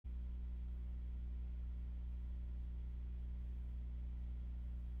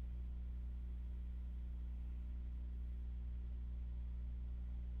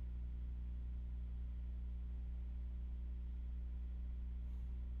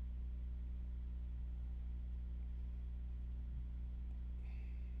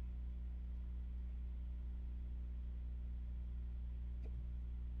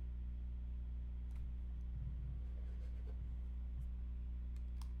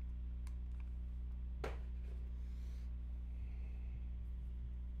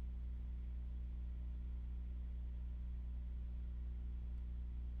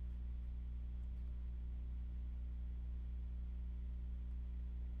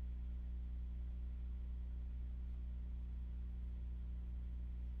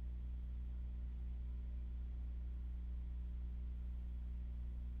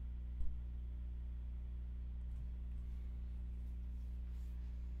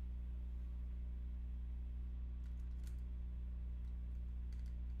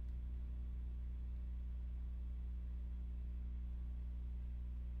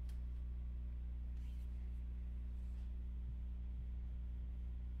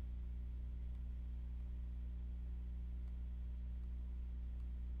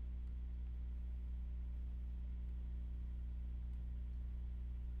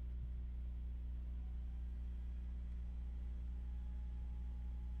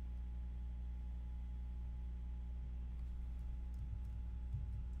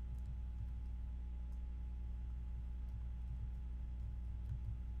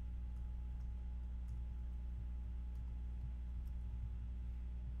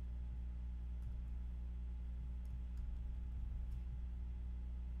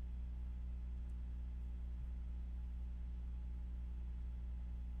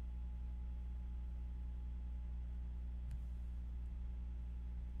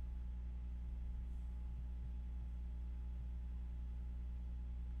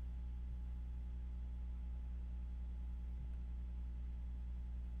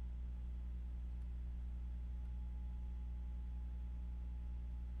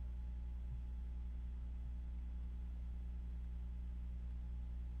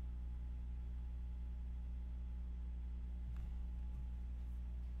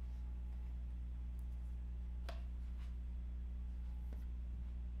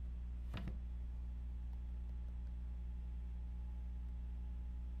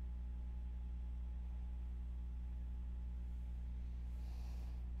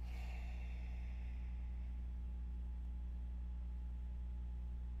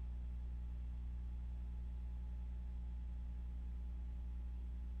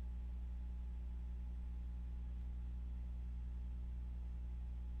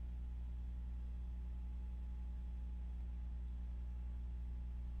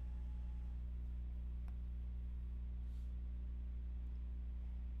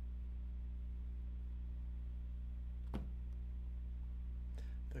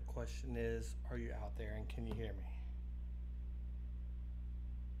question is, are you out there and can you hear me?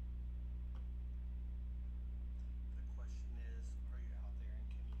 The question is, are you out there and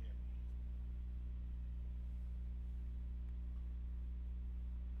can you hear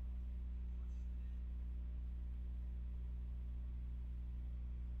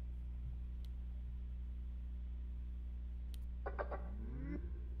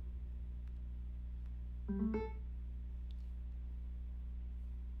me?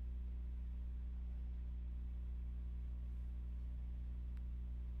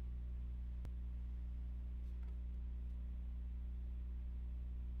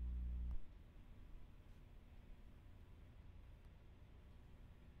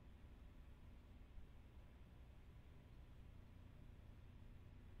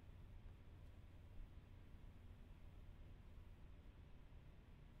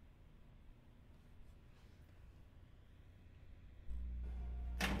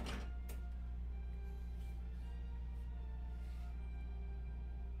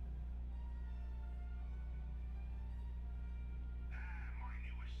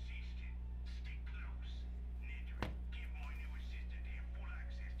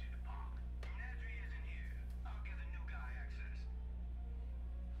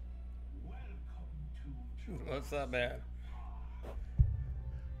 What's up, man?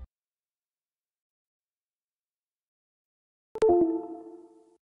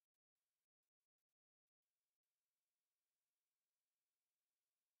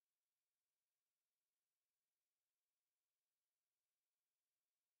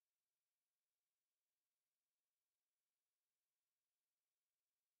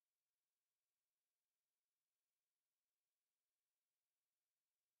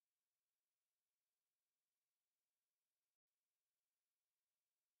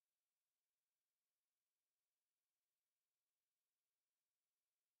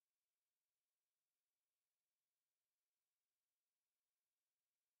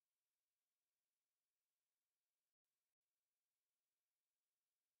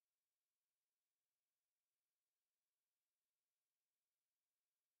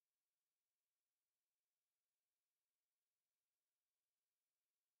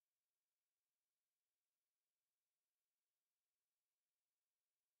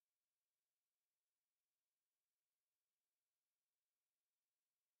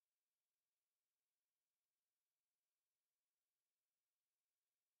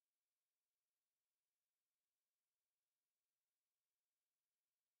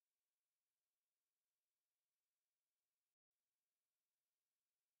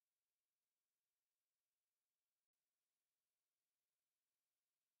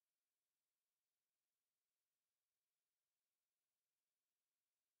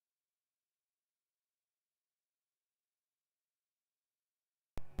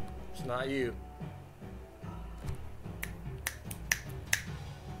 It's not you.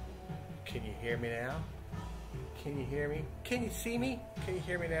 Can you hear me now? Can you hear me? Can you see me? Can you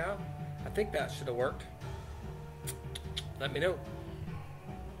hear me now? I think that should have worked. Let me know.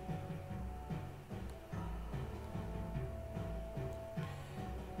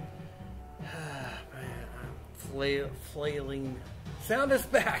 Man, I'm flailing. Sound is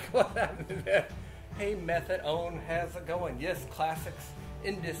back. What happened? Hey, Method Own, how's it going? Yes, classics.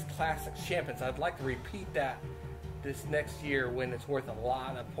 Indus Classics Champions. I'd like to repeat that this next year when it's worth a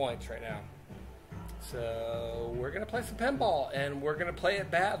lot of points right now. So we're going to play some pinball, and we're going to play it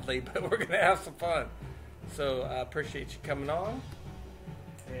badly, but we're going to have some fun. So I appreciate you coming on.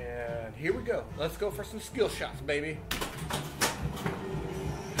 And here we go. Let's go for some skill shots, baby.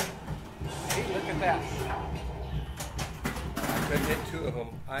 Hey, look at that. I couldn't hit two of them.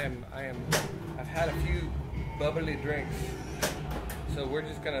 I've had a few bubbly drinks. So we're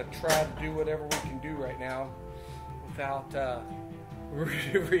just going to try to do whatever we can do right now without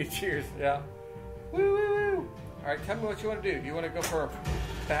cheers. Yeah. Woo, woo, woo. All right, tell me what you want to do. Do you want to go for a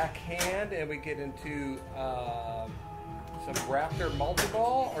backhand and we get into some Raptor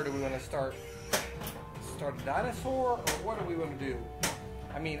multi-ball, or do we want to start a dinosaur, or what do we want to do?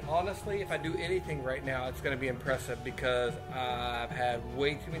 I mean, honestly, if I do anything right now, it's going to be impressive because I've had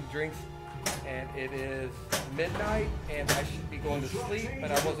way too many drinks and it is midnight and I should be going to sleep,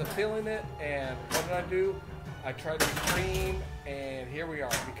 but I wasn't feeling it. And what did I do? I tried to stream, and here we are.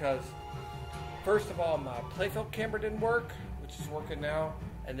 Because first of all, my playfield camera didn't work, which is working now,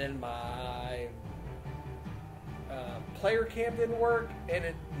 and then my player cam didn't work, and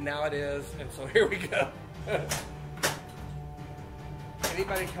now it is. And so here we go.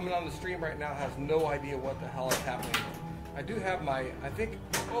 Anybody coming on the stream right now has no idea what the hell is happening. I do have my, I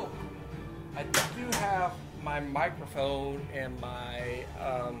do have my microphone and my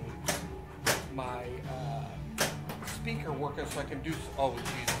speaker working so I can do. Oh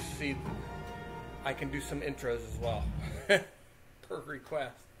Jesus! See, I can do some intros as well per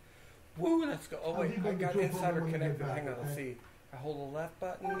request. Woo! Let's go. Oh wait, I got Insider connected. Hang on. Let's see. I hold the left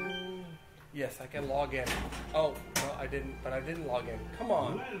button. Yes, I can log in. Oh no, I didn't. But I didn't log in. Come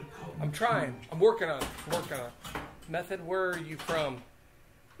on. I'm trying. I'm working on it. Method. Where are you from?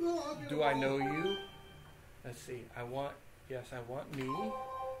 Do I know you? Let's see. Yes, I want me.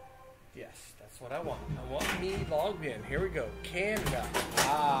 Yes, that's what I want. I want me logged in. Here we go. Canada.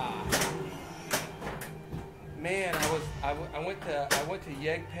 Man, I went to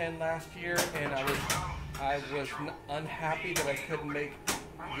Yegpen last year, and I was unhappy that I couldn't make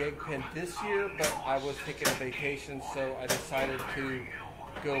Yegpen this year, but I was taking a vacation, so I decided to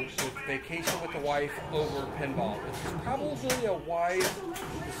go with vacation with the wife over pinball, which is probably a wise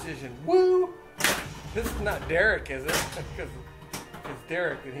decision. Woo! This is not Derek, is it? Because it's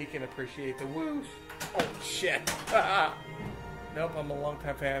Derek, and he can appreciate the woos. Oh, shit. Nope, I'm a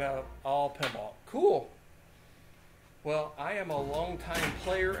longtime fan of all pinball. Cool. Well, I am a longtime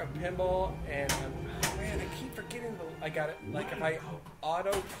player of pinball, and man, I keep forgetting I got it. Like if I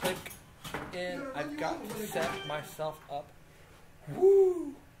auto click in, I've got to set myself up.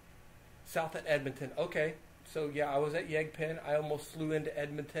 Woo! South at Edmonton. Okay, so yeah, I was at Yegpen. I almost flew into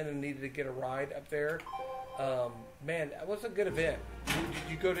Edmonton and needed to get a ride up there. Man, that was a good event. Did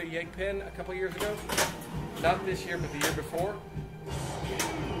you go to Yegpen a couple years ago? Not this year, but the year before.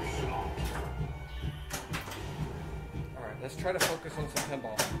 Let's try to focus on some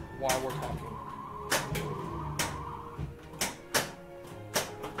pinball while we're talking.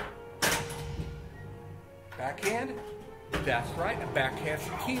 Backhand? That's right, a backhand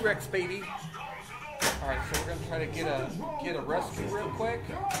T-Rex, baby. All right, so we're gonna try to get a rescue real quick.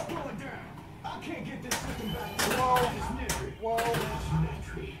 Whoa!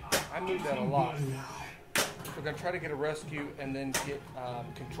 I moved that a lot. We're going to try to get a rescue and then get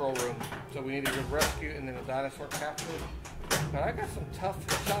control room. So we need to get a rescue and then a dinosaur capture. But I got some tough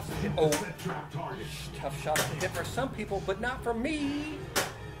shots to hit. Oh, tough shots to hit for some people, but not for me.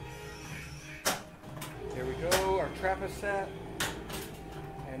 There we go. Our trap is set.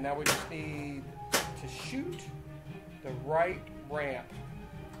 And now we just need to shoot the right ramp.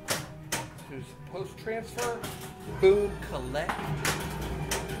 To post transfer. Boom, collect.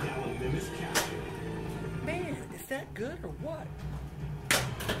 Man, is that good or what?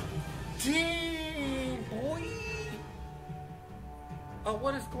 Dang, boy! Oh,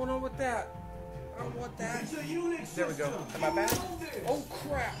 what is going on with that? I don't want that. There we go. Am I back? Oh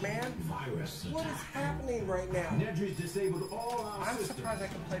crap, man! What is happening right now? I'm surprised I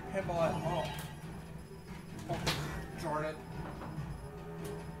can play pinball at all. Oh, darn it!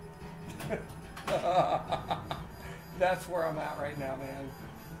 That's where I'm at right now, man.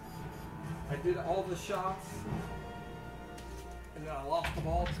 I did all the shots, and then I lost the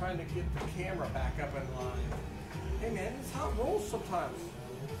ball trying to get the camera back up in line. Hey man, it's how it rolls sometimes.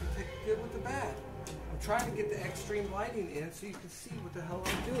 You take the good with the bad. I'm trying to get the extreme lighting in so you can see what the hell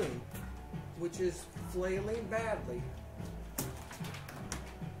I'm doing, which is flailing badly.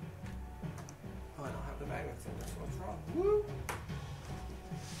 Oh, I don't have the magnets in this. What's wrong? Woo!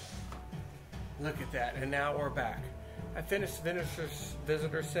 Look at that, and now we're back. I finished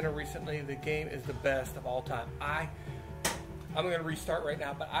Visitor Center recently. The game is the best of all time. I'm going to restart right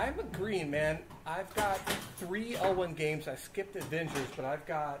now, but I'm agreeing, man. I've got 3 L1 games. I skipped Avengers, but I've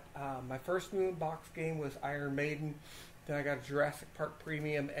got my first Moon Box game was Iron Maiden. Then I got a Jurassic Park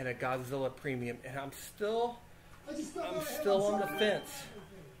Premium and a Godzilla Premium, and I'm still on the fence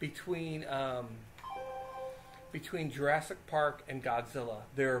between Jurassic Park and Godzilla.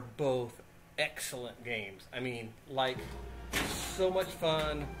 They're both excellent games. I mean, like, so much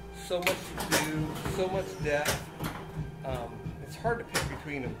fun, so much to do, so much depth. It's hard to pick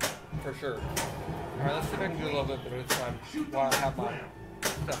between them, for sure. All right, let's see if I can do a little bit of this time while I have my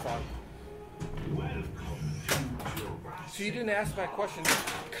stuff on. So you didn't ask my question.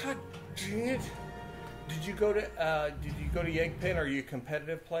 God dang it! Did you go to Yegpen? Are you a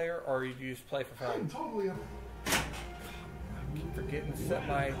competitive player, or you just play for fun? I keep forgetting to set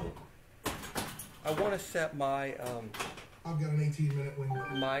my. I want to set my I've got an 18-minute window.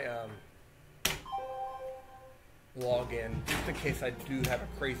 My login just in case I do have a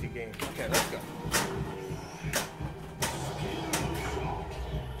crazy game. Okay, let's go.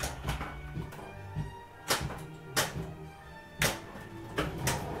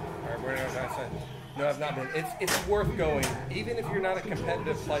 Alright, where did I say? No, I've not been. It's worth going, even if you're not a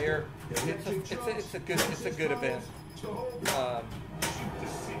competitive player. It's a good event. So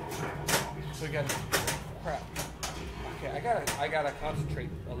we got crap. Okay, I gotta concentrate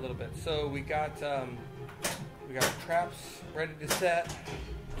a little bit. So we got traps ready to set.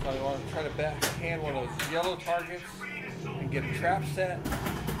 So I want to try to backhand one of those yellow targets and get a trap set.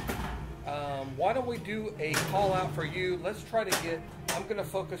 Why don't we do a call out for you? Let's try to get, I'm going to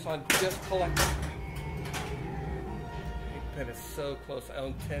focus on just collecting. The pin is so close. I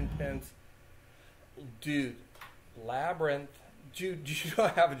own 10 pins. Dude, Labyrinth. Dude, do you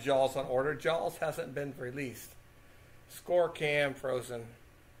not have Jaws on order? Jaws hasn't been released. Score cam frozen.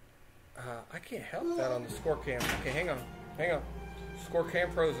 I can't help that on the score cam. Okay, hang on. Score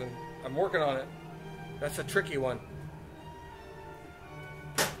cam frozen. I'm working on it. That's a tricky one.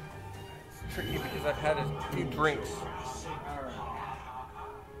 It's tricky because I've had a few drinks. Alright.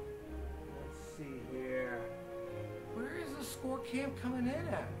 Let's see here. Where is the score cam coming in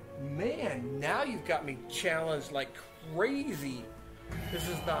at? Man, now you've got me challenged like crazy. This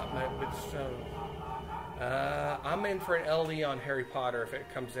is not my good stone. I'm in for an LD on Harry Potter if it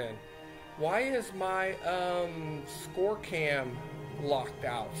comes in. Why is my score cam locked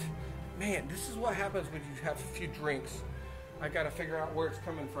out? Man, this is what happens when you have a few drinks. I gotta figure out where it's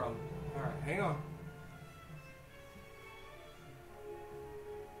coming from. Alright, hang on.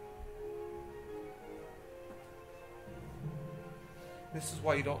 This is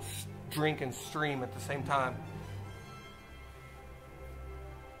why you don't drink and stream at the same time.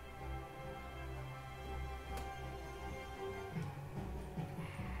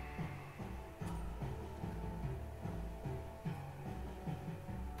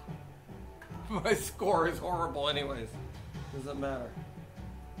 My score is horrible anyways. Doesn't matter.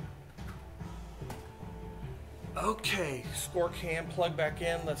 Okay, score cam plug back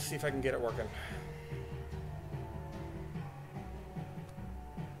in. Let's see if I can get it working.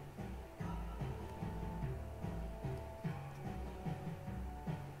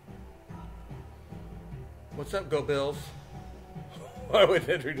 What's up, Go Bills? Why would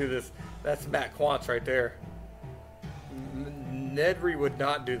Nedry do this? That's Matt Quantz right there. Nedry would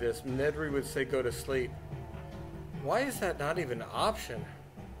not do this. Nedry would say go to sleep. Why is that not even an option?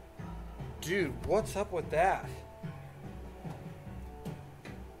 Dude, what's up with that?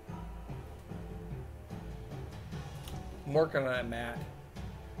 I'm working on that, Matt.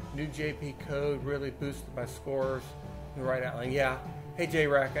 New JP code really boosted my scores. The right outline. Yeah. Hey,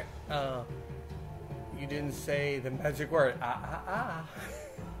 J-Rack. You didn't say the magic word.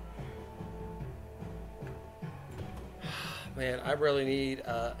 Man, I really need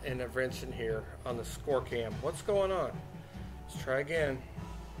an intervention here on the score cam. What's going on? Let's try again.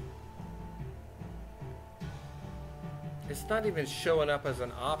 It's not even showing up as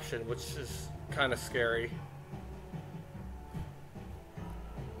an option, which is kind of scary.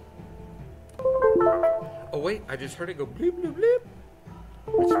 Oh wait, I just heard it go bleep bloop bleep,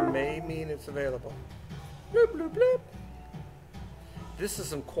 which may mean it's available. Bloop bloop bleep. This is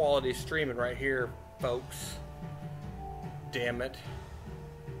some quality streaming right here, folks. Damn it.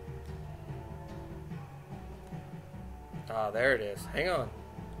 Ah, there it is. Hang on.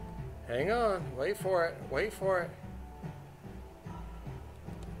 Hang on. Wait for it. Wait for it.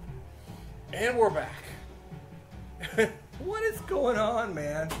 And we're back. What is going on,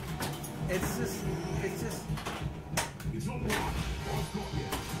 man? It's just...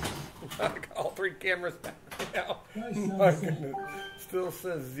 I got all three cameras back now. My goodness. Still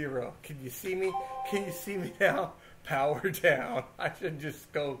says 0. Can you see me? Can you see me now? Power down. I should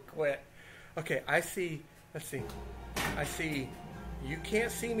just go quit. Okay, I see. Let's see. I see. You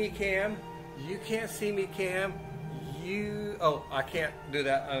can't see me, Cam. You can't see me, Cam. You. Oh, I can't do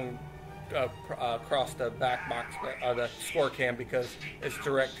that across the back box, the score cam because it's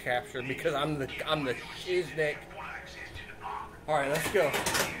direct capture. Because I'm the shiznick. All right, let's go.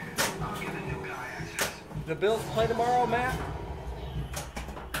 The Bills play tomorrow, Matt.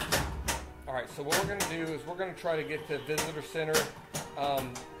 All right, so what we're going to do is we're going to try to get to visitor center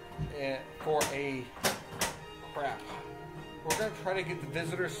for a crap. We're going to try to get the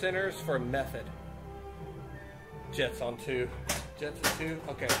visitor centers for a method. Jets on 2. Jets at 2?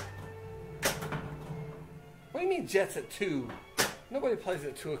 Okay. What do you mean Jets at 2? Nobody plays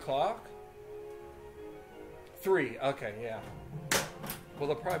at 2 o'clock. 3. Okay, yeah. Well,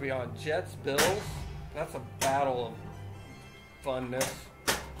 they'll probably be on Jets, Bills. That's a battle of funness.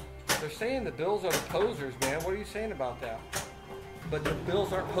 They're saying the Bills are the posers, man. What are you saying about that? But the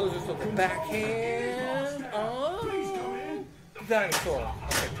Bills aren't posers with the backhand. Oh, dinosaur.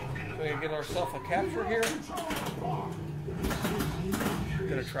 Okay, so we're gonna get ourselves a capture here.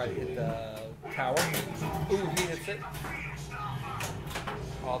 Gonna try to hit the tower. Ooh, he hits it.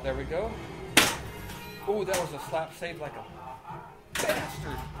 Oh, there we go. Ooh, that was a slap save like a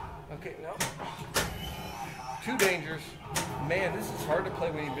bastard. Okay, no. Two dangers. Man, this is hard to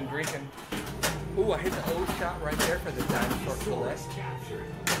play when you've been drinking. Ooh, I hit the O shot right there for the dinosaur select.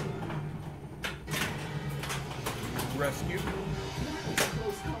 Rescue.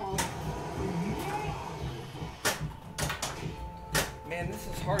 Man, this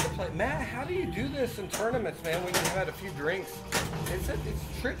is hard to play. Matt, how do you do this in tournaments, man, when you've had a few drinks?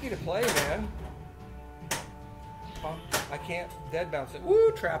 It's tricky to play, man. Oh, I can't dead bounce it.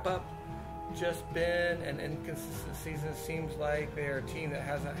 Woo, trap up. Just been an inconsistent season. Seems like they're a team that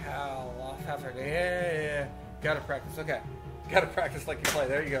hasn't lost half their game. Yeah. Gotta practice. Okay. Gotta practice like you play.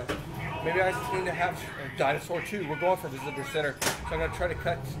 There you go. Maybe I just need to have a dinosaur too. We're going for visitor center. So I'm gonna try to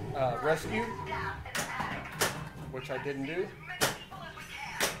cut rescue, which I didn't do.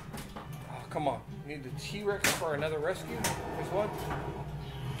 Oh, come on. We need the T-Rex for another rescue. There's one.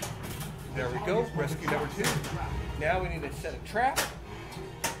 There we go. Rescue number 2. Now we need to set a trap.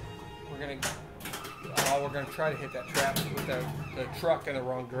 We're gonna try to hit that trap with the truck in the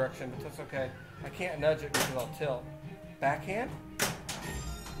wrong direction, but that's okay. I can't nudge it because I'll tilt. Backhand?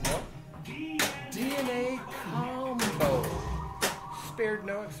 Nope. DNA combo. Spared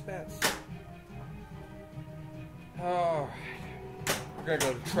no expense. Alright. We're gonna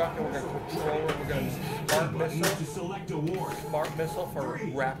go to truck and we're gonna control it. We're gonna smart missile. Smart missile for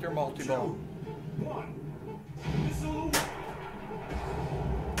Raptor multi-ball.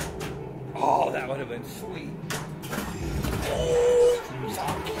 Oh, that would have been sweet. Oh,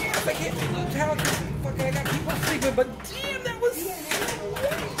 yes, I can't lose how fucking I got people sleeping, but damn, that was sweet.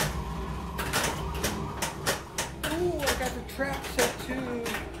 Ooh, I got the trap set too.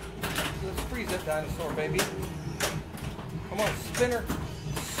 Let's freeze that dinosaur, baby. Come on, spinner.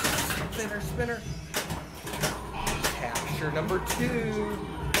 Spinner, spinner. Capture number 2.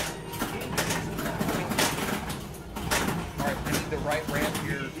 Alright, I need the right ramp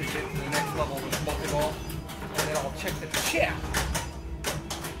here to get to the next level with multi-ball. And then I'll check the chat.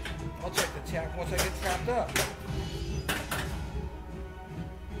 I'll check the chat once I get trapped up.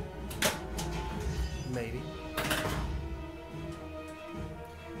 Maybe.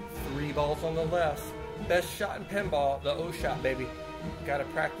 3 balls on the left. Best shot in pinball, the O shot, baby. Gotta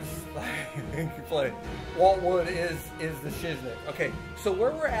practice like you play. Walt Wood is the shiznick. Okay, so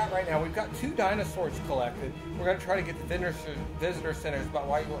where we're at right now, we've got 2 dinosaurs collected. We're gonna try to get the visitor centers, but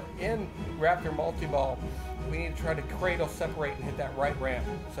while we're in Raptor multi-ball, we need to try to cradle separate and hit that right ramp.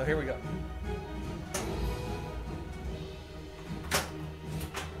 So here we go.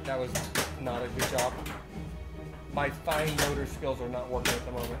 That was not a good job. My fine motor skills are not working at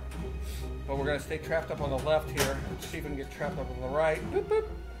the moment. But we're going to stay trapped up on the left here. Let's see if we can get trapped up on the right. Boop, boop.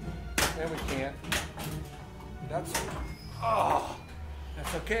 And we can't. That's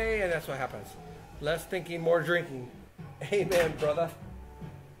okay, and that's what happens. Less thinking, more drinking. Amen, brother.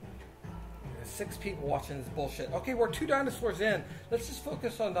 There's 6 people watching this bullshit. Okay, we're 2 dinosaurs in. Let's just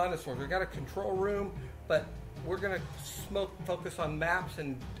focus on dinosaurs. We've got a control room, but we're going to focus on maps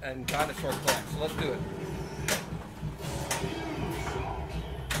and dinosaur collect. So let's do it.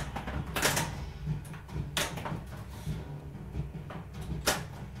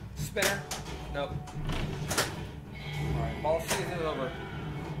 Spinner? Nope. Alright, ball season is over.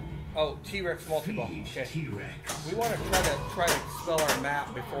 Oh, T-Rex multi-ball. Okay. We want to try to spell our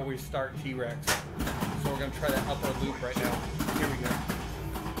map before we start T-Rex. So we're going to try that upper loop right now. Here we go.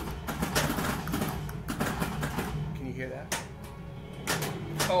 Can you hear that?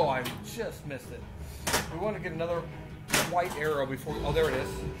 Oh, I just missed it. We want to get another white arrow before... Oh, there it is.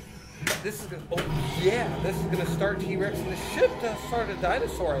 This is gonna, oh yeah, this is gonna start T-Rex, and this should start a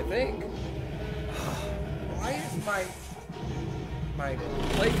dinosaur, I think. Why is my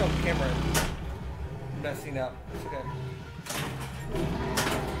Playfilm camera messing up? It's okay.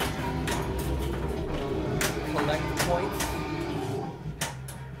 Collect points.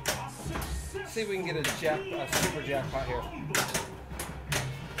 See if we can get a super jackpot here.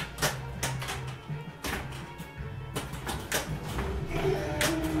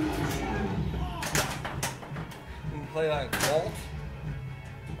 Play like Walt.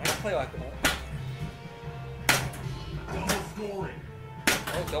 I can play like Walt. Double scoring.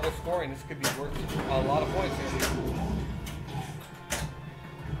 Oh, double scoring. This could be worth a lot of points here.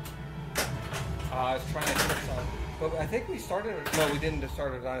 I was trying to hit some. But I think we started... No, we didn't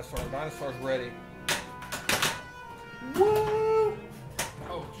start a dinosaur. The dinosaur's ready. Woo!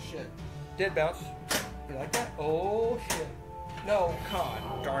 Oh, shit. Dead bounce. You like that? Oh, shit. No,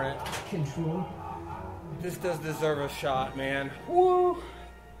 God darn it. Control. This does deserve a shot, man. Woo!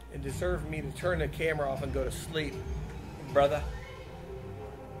 It deserved me to turn the camera off and go to sleep, brother.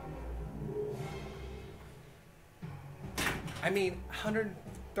 I mean,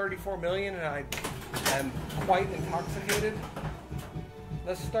 134 million, and I I'm quite intoxicated.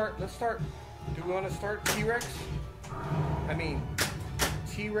 Let's start. Do we want to start T-Rex? I mean,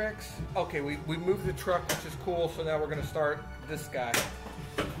 T-Rex. Okay, we moved the truck, which is cool. So now we're gonna start this guy.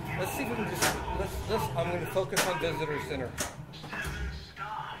 Let's see if we can just, I'm gonna focus on Visitor Center.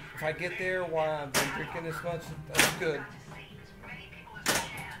 If I get there while I've been drinking this much, that's good.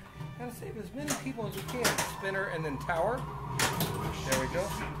 Gotta save as many people as we can. Spinner and then tower. There we go.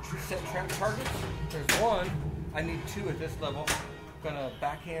 Set trap targets. There's one. I need two at this level. Gonna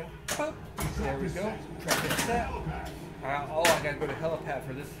backhand. Boop. There we go. Trap is set. Oh, I gotta go to helipad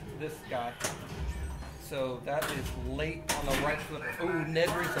for this guy. So that is late on the right flip. Ooh,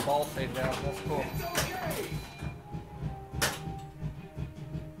 Nedry's the ball save now. That's cool.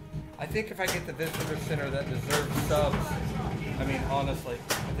 I think if I get the Visitor Center that deserves subs, I mean, honestly,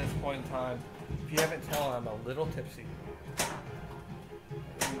 at this point in time, if you haven't told, I'm a little tipsy.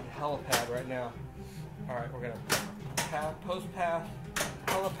 I need a helipad right now. All right, we're gonna post path,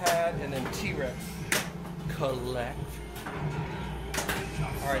 helipad, and then T-Rex. Collect.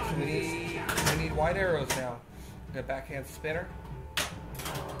 All right, so we need white arrows now. We're gonna backhand spinner.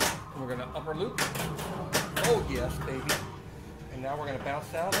 We're gonna upper loop. Oh yes, baby. And now we're gonna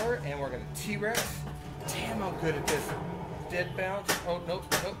bounce out of her, and we're gonna T-Rex. Damn, I'm good at this. Dead bounce. Oh nope.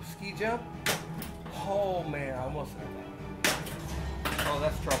 Ski jump. Oh man, I almost. Oh,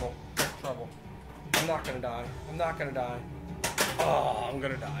 that's trouble. That's trouble. I'm not gonna die. Oh, I'm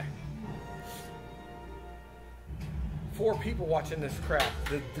gonna die. 4 people watching this crap.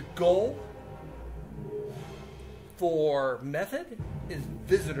 The goal for method is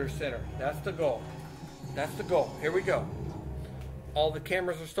Visitor Center. That's the goal. Here we go. All the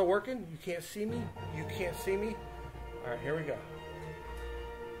cameras are still working. You can't see me. All right, here we go.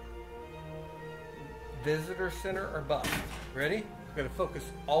 Visitor Center or bust. Ready? We're going to focus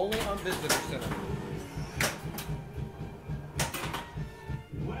only on Visitor Center.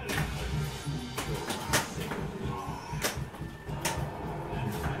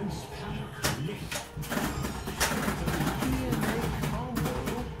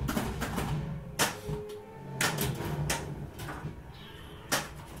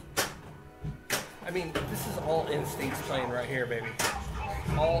 I mean, this is all instincts playing right here, baby.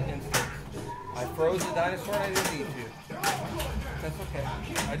 All instincts. I froze the dinosaur and I didn't need to. That's okay.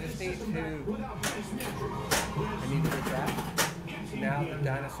 I just need to hit that. Now the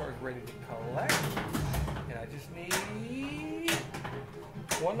dinosaur is ready to collect. And I just need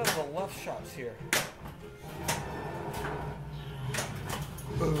one of the left shots here.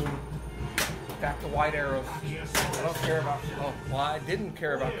 Boom. Back to white arrows. I don't care about, I didn't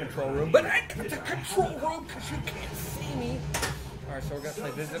care about control room, but I got the control room because you can't see me. All right, so we're going to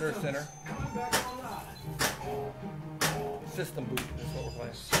play Visitor Center. System boot is what we're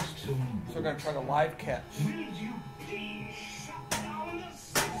playing. So we're going to try to live catch.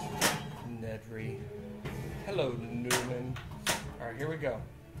 Nedry. Hello, Newman. All right, here we go.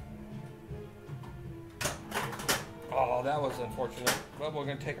 Oh, that was unfortunate. Well, we're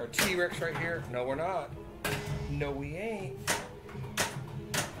going to take our T-Rex right here. No, we're not. No, we ain't.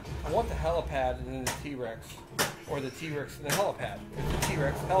 I want the helipad and then the T-Rex. Or the T-Rex and the helipad. Here's the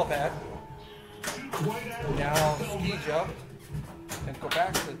T-Rex, helipad. Now ski jump. And go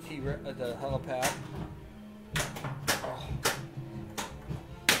back to the helipad. Oh.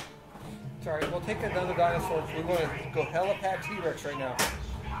 Sorry, we'll take another dinosaur. We want to go helipad T-Rex right now.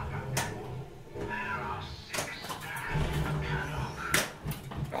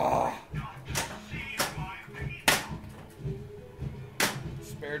 Oh.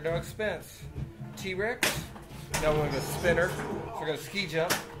 Spared no expense. T-Rex. Now we're going to go spinner. So we're going to ski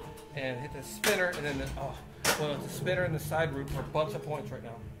jump and hit the spinner and then well, it's the spinner and the side root for a bunch of points right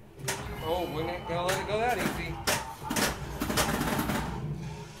now. Oh, we're not going to let it go that easy.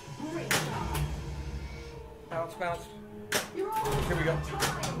 Bounce, bounce. Here we go.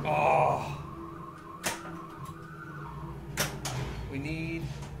 Oh. We need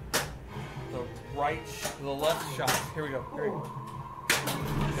the left shot. Here we go. There we go.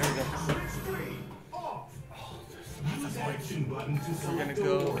 We're gonna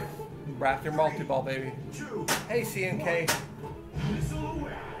go Raptor multi-ball, baby. Hey, CNK.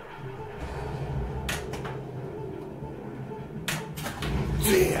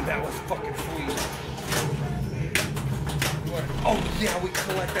 Damn, that was fucking sweet. Oh yeah, we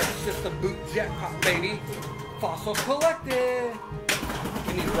collect that system boot jackpot, baby. Fossil collected.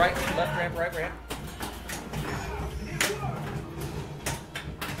 We need right ramp.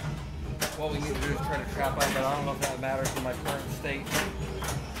 What we need to do is try to trap up, but I don't know if that matters in my current state.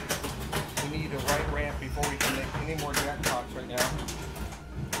 We need a right ramp before we can make any more jackpots right now.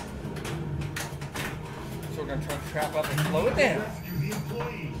 gonna try to trap up and slow it down. Rescue the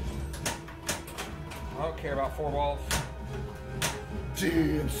employee. I don't care about 4 balls.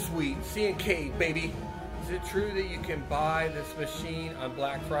 Damn sweet. C&K, baby. Is it true that you can buy this machine on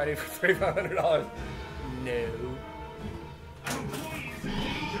Black Friday for $3,500? No. An employee is in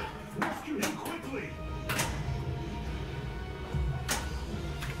danger. Rescue him quickly.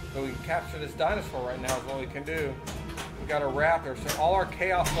 But we can capture this dinosaur right now is what we can do. We got a raptor, so all our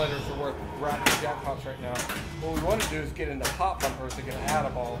chaos letters are worth raptor jackpots right now. What we want to do is get into pop bumpers to get an add a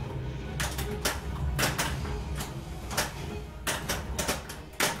ball.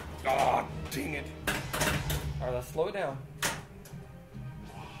 Ah, dang it. Alright, let's slow it down.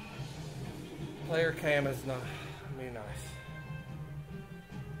 Player cam is not being nice.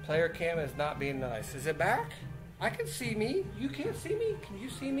 Player cam is not being nice. Is it back? I can see me. You can't see me. Can you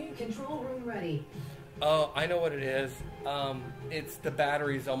see me? Control room ready. Oh, I know what it is. It's the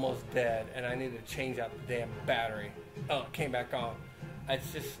battery's almost dead, and I need to change out the damn battery. Oh, it came back on. It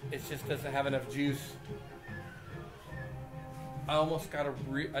just doesn't have enough juice. I almost got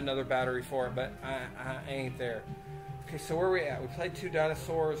another battery for it, but I ain't there. Okay, so where are we at? We played 2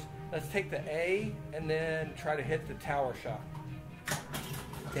 dinosaurs. Let's take the A and then try to hit the tower shot.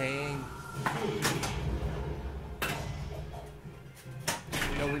 Dang.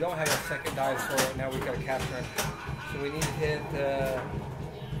 You know, we don't have a second dinosaur right now. We've got to capture him. So we need to hit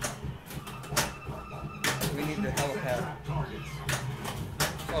we need the helipad. Trap targets.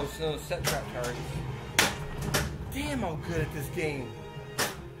 Oh, so set trap targets. Damn, I'm good at this game.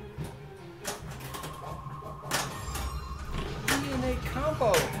 DNA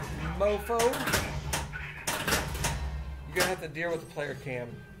combo, mofo. You're gonna have to deal with the player cam.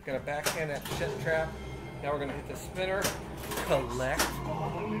 Gonna backhand that set trap. Now we're gonna hit the spinner. Collect.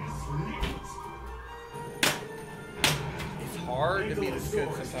 It's hard to be this good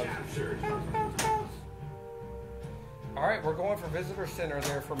sometimes. Alright, we're going for visitor center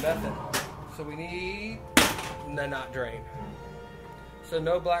there for method. So we need the not drain. So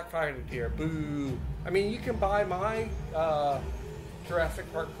no black fighter deer. Boo. I mean, you can buy my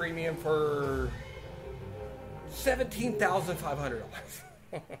Jurassic Park Premium for $17,500.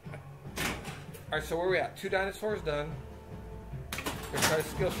 Alright, so where are we at? 2 dinosaurs done. We're gonna try a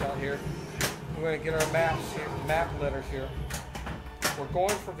skill shot here. We're gonna get our maps here, map letters here. We're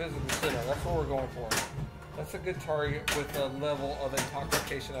going for visitor center. That's what we're going for. That's a good target with the level of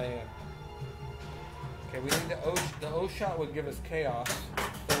intoxication I am. Okay, we need the O shot would give us chaos,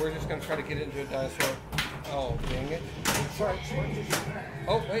 but we're just gonna try to get into a dinosaur. Oh, dang it. Sorry.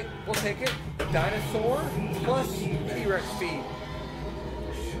 Oh, wait, we'll take it. Dinosaur plus T-Rex speed.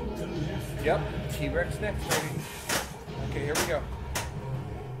 Yep, T-Rex next, baby. Okay, here we go.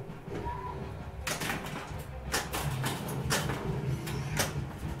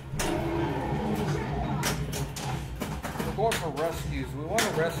 We're going for rescues. We want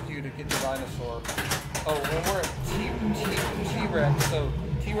to rescue to get the dinosaur. Oh, when we're at T-Rex, so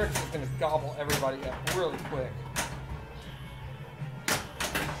T-Rex is going to gobble everybody up really quick.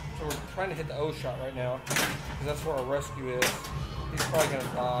 So we're trying to hit the O shot right now, because that's where our rescue is. He's probably going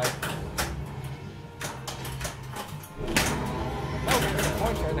to die. Oh, we're getting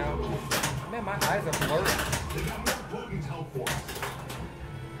points right now. Man, my eyes are blurry. They got more potent help for us.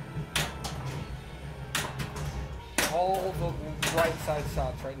 All the right side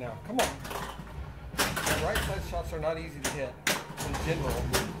shots right now. Come on. The right side shots are not easy to hit in general.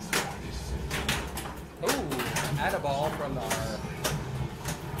 Ooh, add a ball from our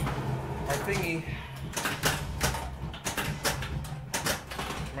thingy.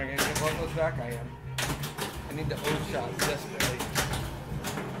 Am I gonna get both those back? I am. I need the O shot desperately.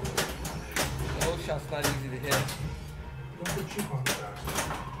 The O shot's not easy to hit. Don't put chip on that.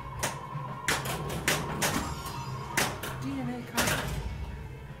 DNA combo.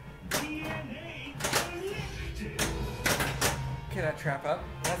 DNA collected. Can I trap up?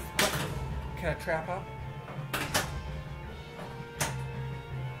 Can I trap up?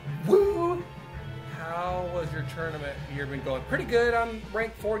 Woo! How was your tournament year been going? Pretty good. I'm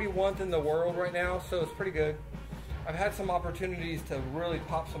ranked 41st in the world right now, so it's pretty good. I've had some opportunities to really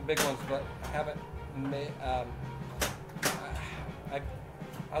pop some big ones, but I haven't made.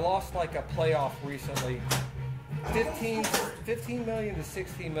 I lost like a playoff recently. 15 million to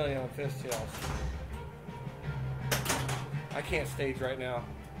 16 million on fisttails. I can't stage right now.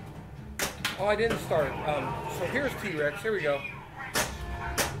 Oh, I didn't start. So here's T-Rex. Here we go.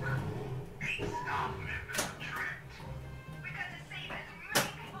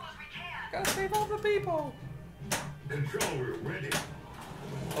 Gotta save all the people. Control room ready.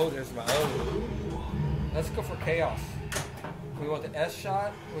 Oh, there's my O. Let's go for chaos. We want the S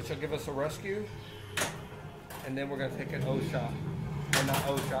shot, which will give us a rescue. and then we're going to take an O shot. Or not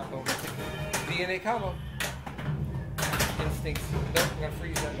O shot, but we're going to take a DNA combo. Instincts. Nope, we're going to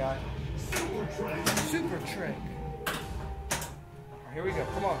freeze that guy. Super trick. Alright, here we go.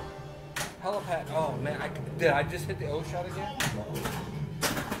 Come on. Helipad. Oh man, did I just hit the O shot again?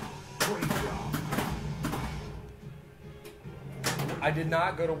 I did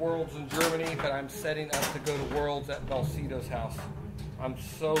not go to Worlds in Germany, but I'm setting up to go to Worlds at Belcito's house. I'm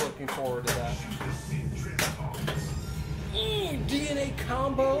so looking forward to that. DNA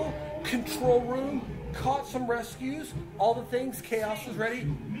combo, control room, caught some rescues, all the things. Chaos is ready.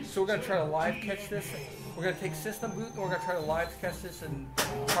 So we're going to try to live catch this. We're going to take system boot and we're going to try to live catch this and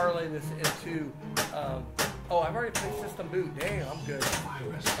parlay this into... oh, I've already played system boot. Damn, I'm good.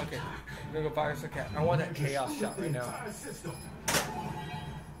 Okay, I'm going to go virus or cat. I want that chaos shot right now.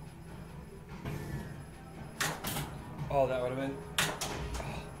 Oh, that would have been...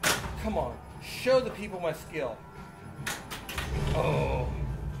 Oh, come on. Show the people my skill. Oh.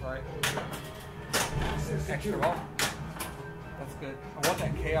 Alright. Extra ball. That's good. I want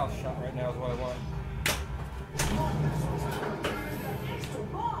that chaos shot right now is what I want.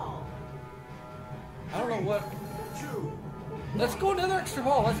 I don't know what... Let's go another extra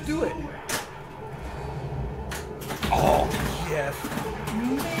ball. Let's do it. Oh, yes.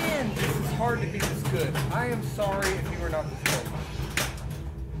 Man, this is hard to be this good. I am sorry if you were not this good.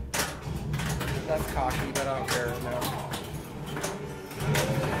 That's cocky, but I don't care right now.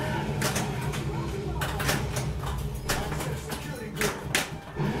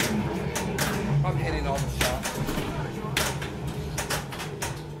 I'm hitting all the shots.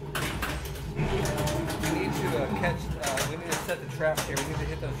 We need to catch, we need to set the trap here. We need to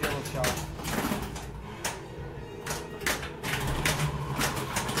hit those yellow shots.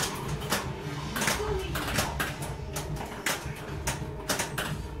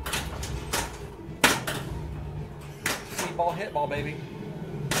 Ball hit ball, baby.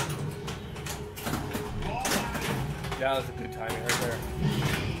 Yeah, that was a good timing right there.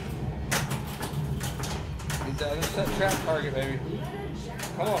 Need to set trap target, baby.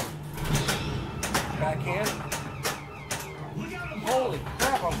 Come on. Backhand. Holy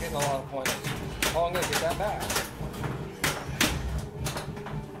crap, I'm getting a lot of points. Oh, I'm going to get that back.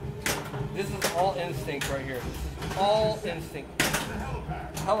 This is all instinct right here. This is all instinct.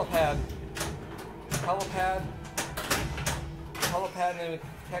 Helipad. Helipad. Helipad and then we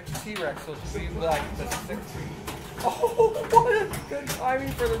catch T-Rex, so it should be like the 6th. Oh, what a good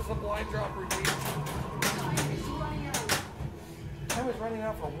timing for the supply drop routine. Time is running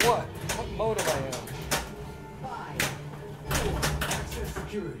out for what? What mode am I in?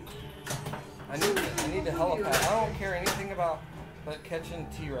 I need the helipad. I don't care anything about but catching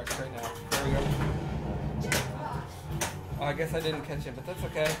T-Rex right now. There we go. Oh, I guess I didn't catch it, but that's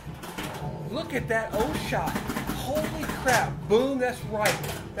okay. Look at that O shot. Holy crap. Boom, that's right.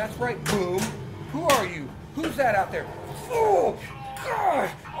 That's right, Boom. Who are you? Who's that out there? Oh,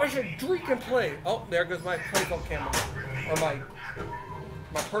 gosh, I should drink and play. Oh, there goes my playful camera. Or my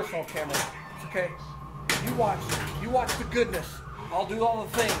personal camera. It's okay. You watch. You watch the goodness. I'll do all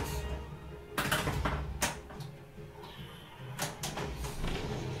the things.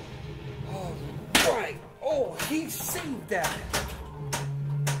 All right. Oh, he saved that.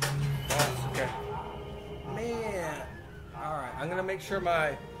 That's okay. Man. Alright, I'm going to make sure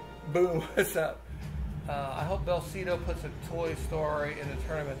my Boom is up. I hope Belcito puts a Toy Story in the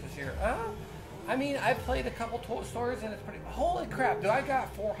tournament this year. I mean, I played a couple Toy Stories and it's pretty... Holy crap, do I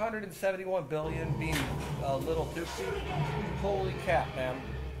got 471 billion being a little doopsie? Holy crap, man.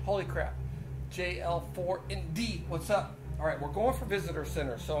 Holy crap. JL4 indeed. What's up? Alright, we're going for Visitor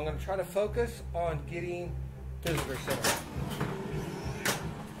Center, so I'm going to try to focus on getting Visitor Center.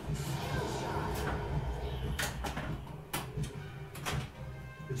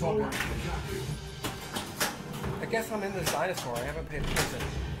 It's all right. I guess I'm in this dinosaur. I haven't paid attention.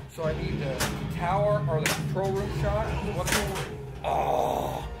 So I need the tower or the control room shot.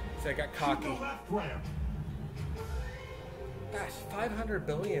 Oh, so I got cocky. Gosh, 500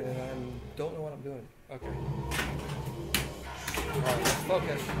 billion and I don't know what I'm doing. Okay. All right, let's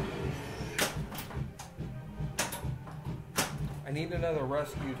focus. I need another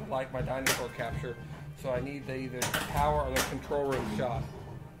rescue to like my dinosaur capture. So I need either the tower or the control room shot.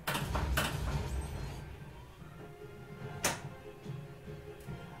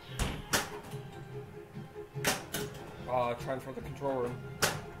 Trying for the control room.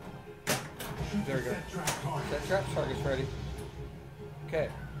 There we go. That trap target's ready. Okay.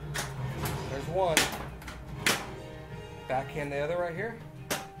 There's one. Backhand the other right here.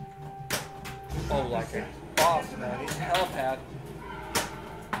 Oh, like a boss, man. He's a helipad.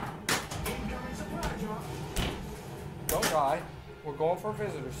 Don't die. We're going for a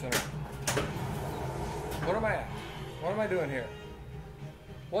visitor center. What am I at? What am I doing here?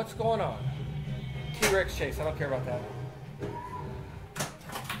 What's going on? T-Rex chase. I don't care about that.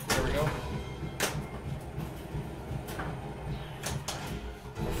 There we go.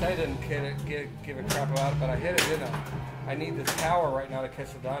 I didn't give a crap about it, but I hit it, didn't I? I need this tower right now to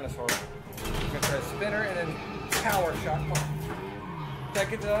catch the dinosaur. I'm going to try a spinner and then tower shot. Did I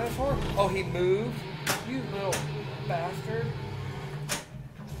get the dinosaur? Oh, he moved? You little bastard.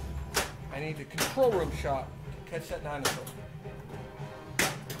 I need the control room shot to catch that dinosaur.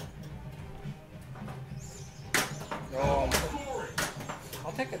 Oh,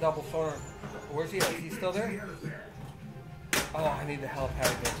 I'll take a double sonar. Where's he at? Is he still there? Oh, I need the helipad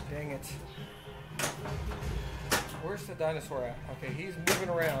again. Dang it. Where's the dinosaur at? Okay, he's moving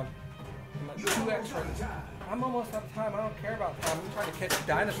around. I'm at 2x right now. I'm almost out of time. I don't care about time. I'm trying to catch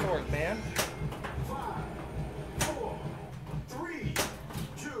dinosaurs, man. 5, 4, 3,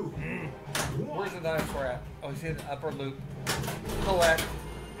 2, 1. Where's the dinosaur at? Oh, he's in the upper loop. Collect.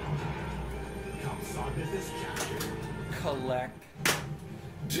 Collect.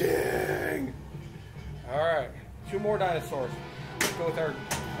 Dang! Alright. 2 more dinosaurs. Let's go with our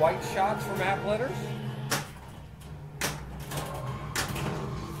white shots for map letters.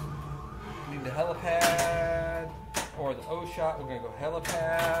 Need the helipad or the O shot. We're going to go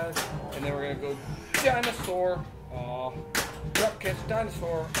helipad. And then we're going to go dinosaur. Aw. Drop catch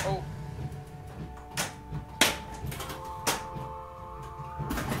dinosaur. Oh.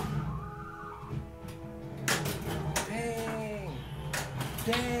 Dang.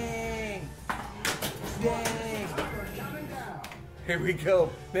 Dang. Dang. Here we go.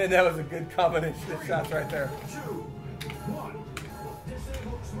 Man, that was a good combination of shots right there.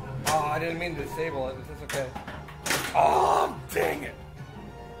 Oh, I didn't mean to disable it. It's okay. Oh, dang it.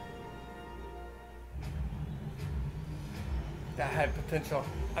 That had potential.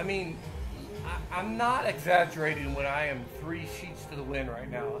 I mean, I'm not exaggerating when I am 3 sheets to the wind right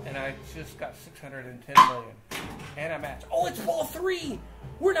now, and I just got 610 million. And I'm at, oh, it's ball 3.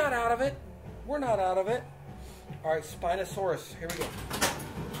 We're not out of it. We're not out of it. All right, Spinosaurus. Here we go.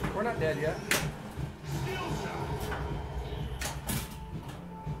 We're not dead yet.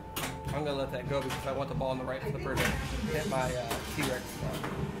 I'm going to let that go because I want the ball in the right flipper to hit my T-Rex.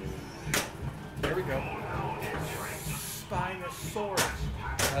 There we go. Spinosaurus.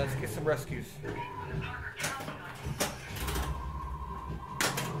 Let's get some rescues.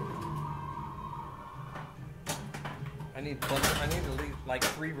 I need at least like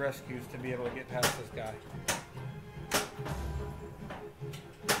 3 rescues to be able to get past this guy.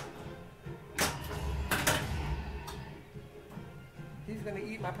 He's gonna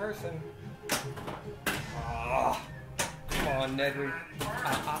eat my person. Ah, come on, Nedry.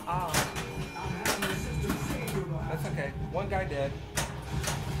 That's okay. 1 guy dead.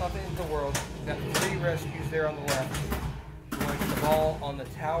 Nothing in the world. Got 3 rescues there on the left. We're going to get the ball on the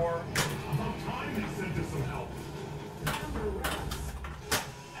tower.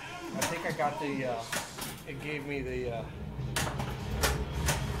 I think I got the, it gave me the,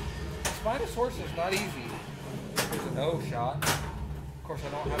 Spinosaurus is not easy. There's an O shot. Of course, I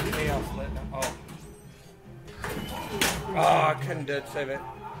don't have the chaos lit now. Oh. Oh, I couldn't dead save it.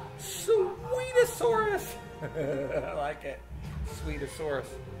 Sweetosaurus! I like it. Sweetosaurus.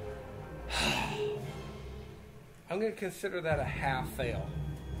 I'm going to consider that a half fail.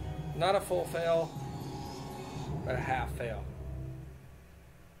 Not a full fail, but a half fail.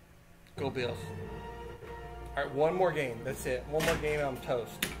 Go Bills. All right, 1 more game. That's it. 1 more game, I'm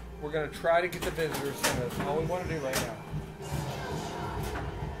toast. We're going to try to get the visitors center. That's all we want to do right now.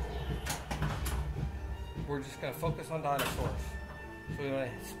 We're just going to focus on dinosaurs. So we want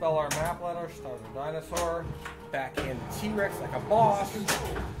to spell our map letter, start a dinosaur, back in T-Rex like a boss.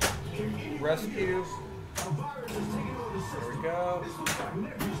 Rescue. There we go.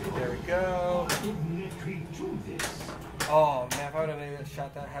 There we go. Oh man, if I would have made that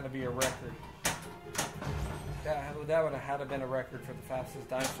shot, that had to be a record. That would have had to been a record for the fastest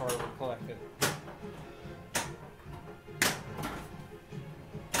dinosaur ever collected.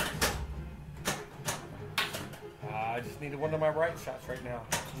 I just needed one of my right shots right now.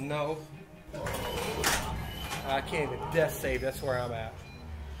 No. I can't even death save. That's where I'm at.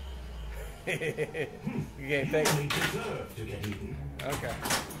 You game, thanks. Okay.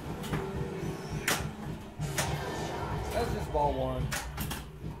 That's just ball 1.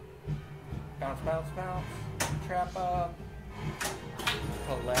 Bounce, bounce, bounce. Trap up.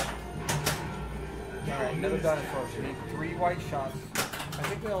 Collect. Alright, another dinosaur. So we need 3 white shots. I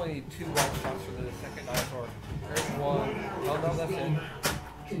think we only need 2 white shots for the second dinosaur. There's 1. Oh no, that's it.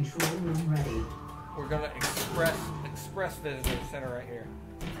 Control room ready. We're gonna express visitor center right here.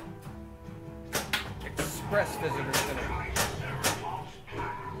 Express visitor center.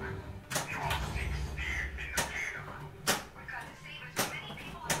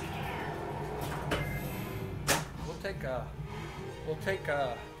 We'll take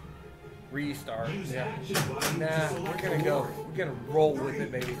a restart. Yeah. Nah, we're gonna roll with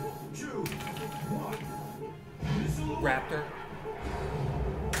it, baby. Raptor.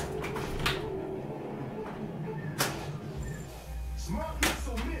 Smart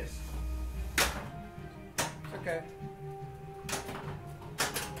missile missed. It's okay.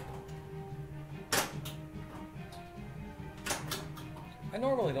 I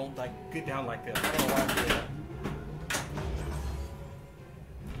normally don't like get down like this. I don't know why I'm doing that.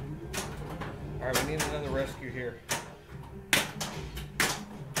 All right, we need another rescue here.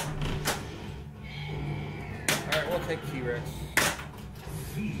 All right, we'll take T-Rex.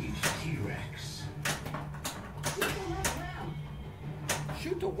 Feed T-Rex.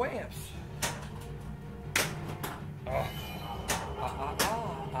 Shoot the wamps. Oh.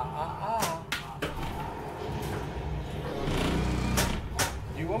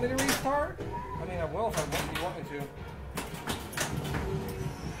 Do you want me to restart? I mean, I will if you want me to.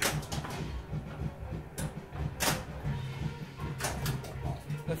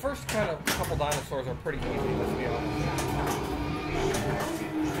 The first kind of couple dinosaurs are pretty easy, let's be honest.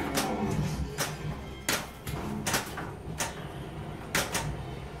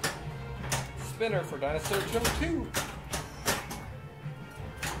 Spinner for dinosaur number 2.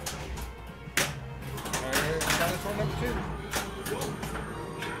 There's dinosaur number 2.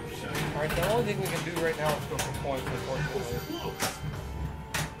 Alright, the only thing we can do right now is go for points, unfortunately.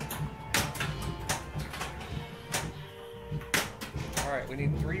 Alright, we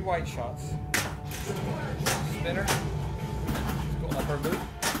need 3 white shots. Spinner. Let's go upper loop.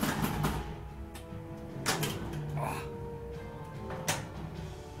 Ah.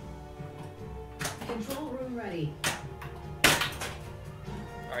 Control room ready.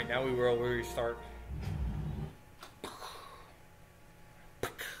 Alright, now we will restart.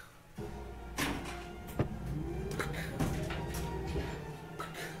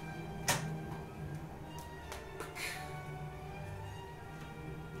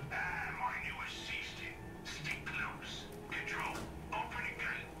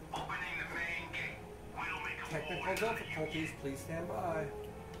 Technical difficulties, please stand by.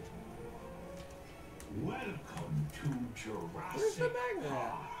 Welcome to Jurassic Where's the magnet?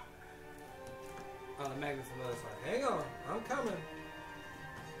 Park. Oh, the magnet's on the other side. Hang on, I'm coming.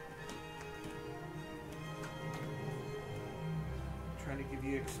 Trying to give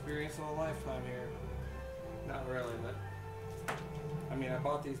you experience of a lifetime here. Not really, but I mean, I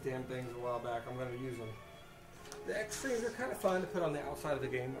bought these damn things a while back. I'm going to use them. The X-Streams are kind of fun to put on the outside of the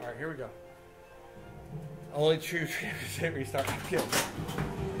game. All right, here we go. Only true champions restart. Kill.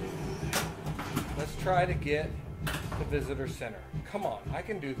 Let's try to get the visitor center. Come on, I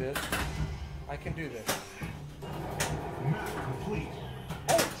can do this. I can do this. Map complete.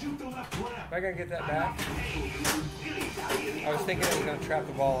 Oh! Shoot the left ramp. Am I gonna get that back? I was thinking it was gonna trap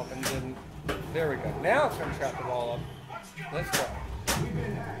the ball up and then there we go. Now it's gonna trap the ball up. Let's go. We've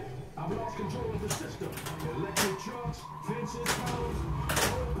been hacked. I've lost control of the system. Electric trucks, fences, phones,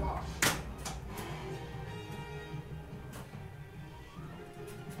 all parts.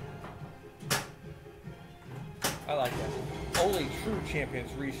 I like that. Only true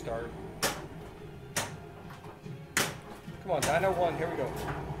champions restart. Come on, Dino 1, here we go.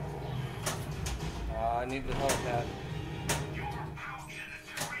 I need the helipad.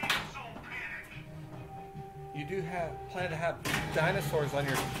 You do plan to have dinosaurs on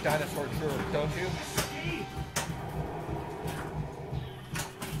your dinosaur tour, don't you?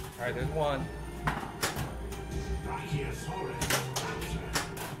 Alright, there's one.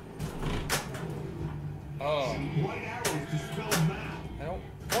 Oh. I don't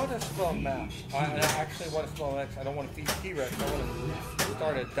want to spell map. I actually want to spell X. I don't want to feed T-Rex. I want to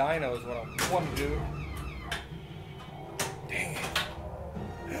start a dino is what I want to do. Dang it.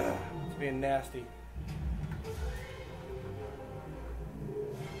 It's being nasty.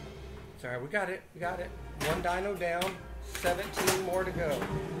 It's alright, we got it. We got it. One dino down. 17 more to go.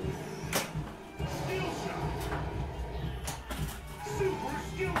 Skill shot. Super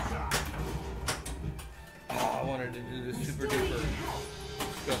skill shot. Oh, I wanted to do this super duper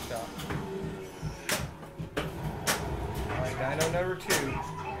skill shot. Alright, dino number 2.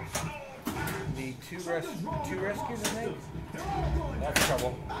 Need two rescues, I think. That's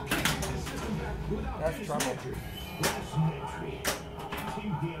trouble. That's trouble.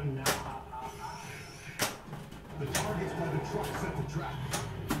 The target's by the truck set the trap.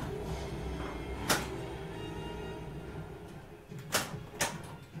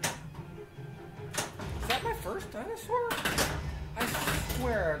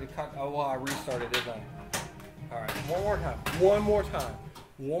 already cut. Oh, well, I restarted, didn't I? All right, one more time. One more time.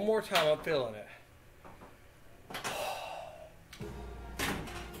 One more time. I'm feeling it.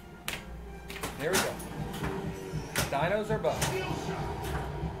 There we go. Dinos are bugs.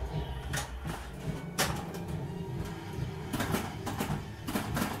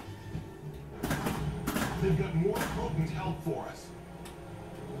 They've got more potent help for us.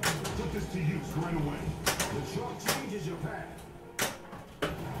 Put this to use right away. The truck changes your path.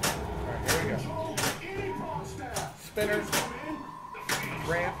 Alright, here we go. Spinner.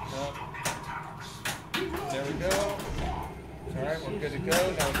 Ramp. Up. There we go. Alright, we're good to go.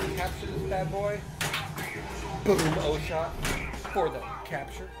 Now we can capture this bad boy. Boom, O-shot for the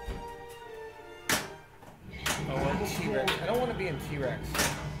capture. Oh, and T-Rex. I don't want to be in T-Rex.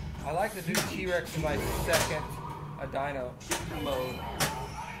 I like to do T-Rex in my second dino mode.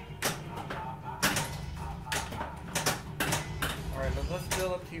 Alright, but let's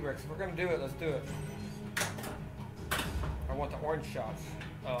build up T-Rex. If we're going to do it, let's do it. I want the orange shots.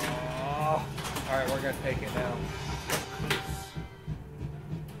 Alright, we're going to take it now.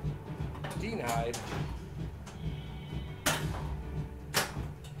 Denied.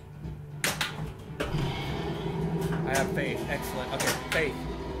 I have faith. Excellent. Okay, faith.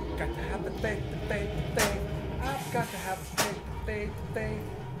 Got to have the faith, the faith, the faith. I've got to have the faith, the faith, the faith.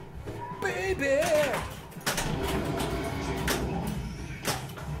 Baby!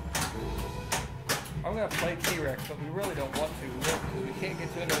 I'm going to play T-Rex, but we really don't want to. We can't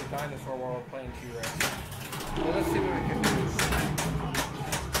get to another dinosaur while we're playing T-Rex. Well, let's see what we can do.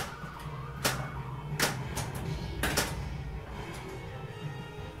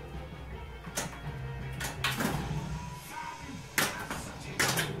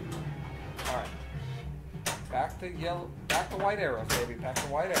 Back to white arrows, baby. Back to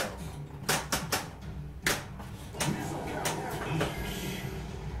white arrows.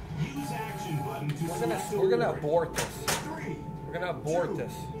 We're gonna abort this. We're gonna abort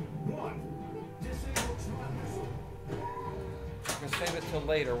this. We're gonna save it till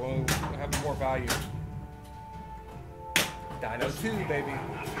later when we have more value. Dino 2, baby.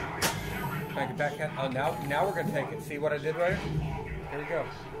 Can I get back in? Oh, now we're gonna take it. See what I did right? Here we go.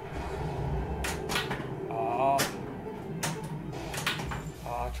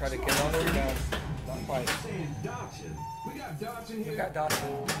 Try to get on the rebound. Not quite. We got Dodson.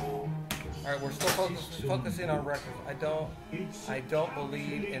 Alright, we're still focusing on records. I don't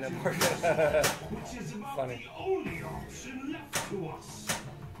believe in a funny.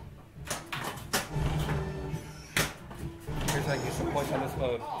 Here's how I get some points on this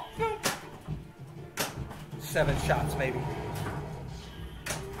mode. 7 shots, baby.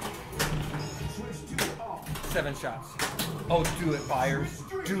 7 shots. Oh, do it, buyers.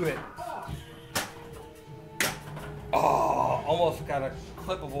 Do it. Oh, almost got a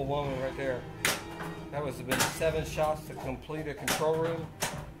clippable moment right there. That was been 7 shots to complete a control room.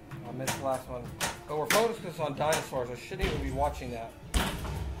 I missed the last one. But we're focused on dinosaurs. I shouldn't even be watching that.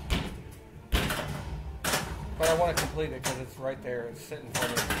 But I want to complete it because it's right there. It's sitting for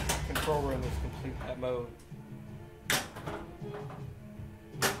me. Control room is complete that mode.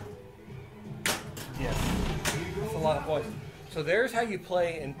 Yes. That's a lot of points. So there's how you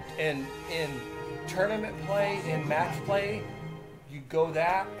play in tournament play, in match play. You go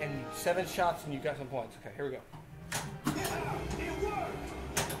that and 7 shots and you got some points. Okay, here we go.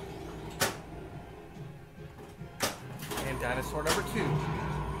 And dinosaur number 2.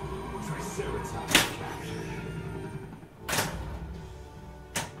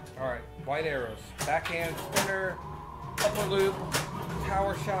 Alright, white arrows. Backhand, spinner, upper loop,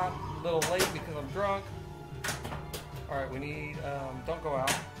 tower shot. A little late because I'm drunk. Alright, we need, don't go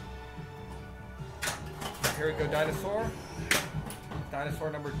out. Here we go, dinosaur. Dinosaur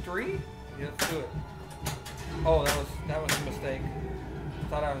number 3. Yeah, let's do it. Oh, that was a mistake.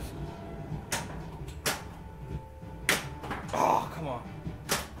 Thought I was. Oh, come on.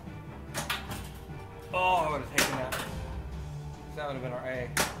 Oh, I would have taken that. That would have been our A.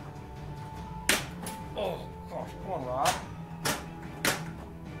 Oh, gosh, come on, Rob.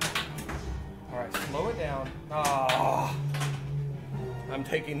 Alright, slow it down. Ah, I'm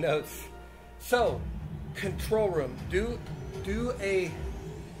taking notes. So, control room. Do a,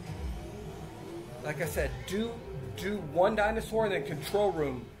 like I said, do 1 dinosaur and then control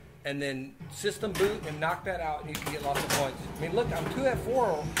room and then system boot and knock that out and you can get lots of points. I mean, look, I'm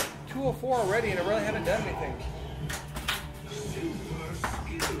 204 already and I really haven't done anything.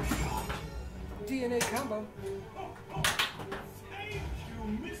 DNA combo.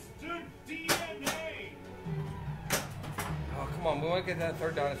 Oh, come on, we want to get that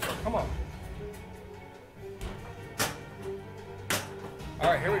 3rd dinosaur. Come on. All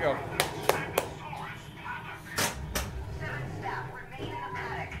right, here we go. 7 staff remain in the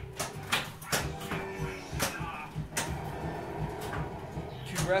paddock.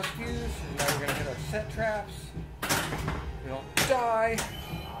 2 rescues, and now we're gonna hit our set traps. We don't die.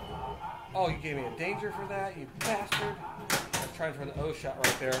 Oh, you gave me a danger for that, you bastard. I was trying for the O shot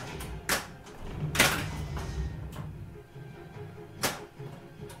right there.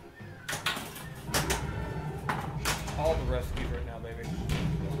 All the rescues right now, baby.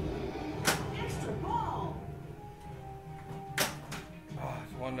 Extra ball. Oh,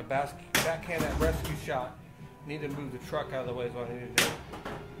 just wanted to backhand that rescue shot. Need to move the truck out of the way is what I need to do.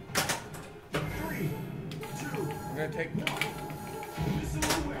 3, 2, We're gonna take the missile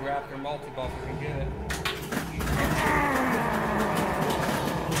away. Raptor multi-ball if we can get it.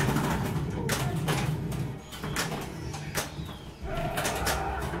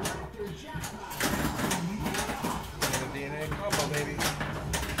 Get a DNA combo, baby.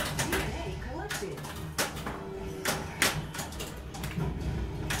 DNA collected.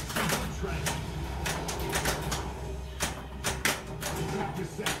 Trap is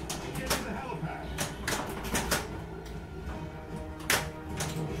set. Get to the helipad.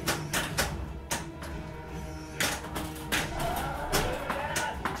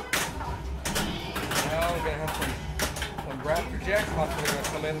 Now we're gonna have some Raptor jackpots that are gonna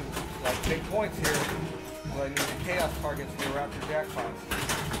come in like big points here. So I need the chaos targets for the Raptor jackpots.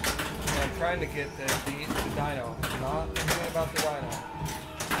 And I'm trying to get the dino. I'm not thinking about the dino.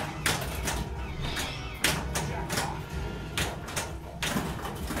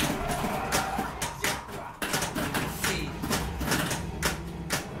 C.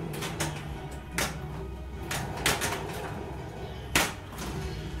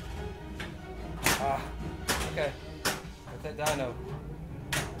 Okay. Got that dino.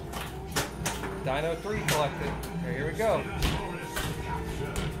 Dino 3 collected. Here we go.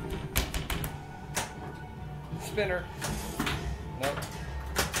 Spinner. Nope.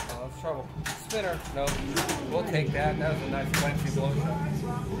 Oh, that's trouble. Spinner. Nope. We'll take that. That was a nice fancy blow shot.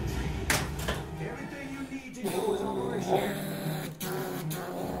 Everything you need to do is operational.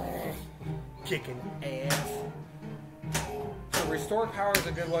 Kicking ass. So restore power is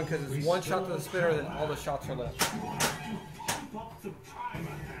a good one because it's one shot to the spinner, then all the shots are left.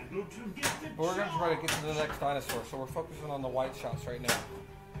 But we're going to try to get to the next dinosaur, so we're focusing on the white shots right now.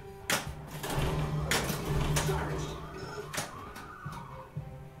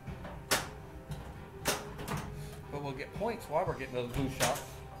 But we'll get points while we're getting those blue shots.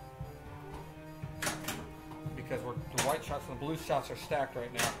 Because the white shots and the blue shots are stacked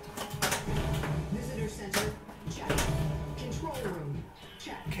right now. Visitor center. Check. Control room.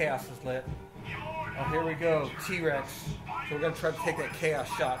 Check. Chaos is lit. Oh, here we go. T-Rex. So we're going to try to take that chaos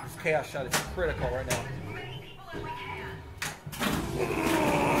shot. This chaos shot is critical right now.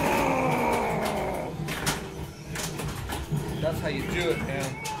 That's how you do it, man.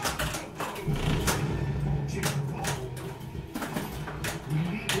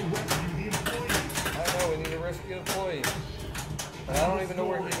 I know, we need to rescue an employee. But I don't even know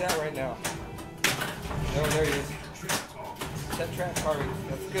where he's at right now. No, there he is. Set trap targets.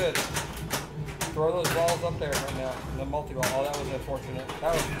 That's good. Throw those balls up there right now. The multi-ball. Oh, that was unfortunate.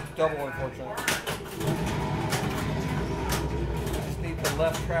 That was double unfortunate. Just need the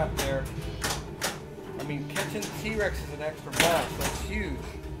left trap there. I mean, catching T-Rex is an extra ball, so it's huge.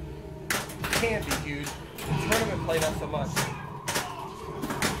 It can be huge. In tournament play, not so much.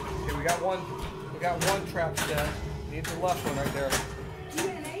 Okay, we got one trap set. Need the left one right there.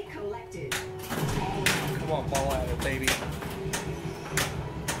 DNA collected. Come on, ball at it, baby.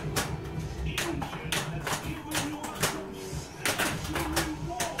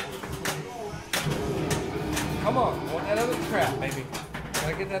 Come on, I want that other trap, baby.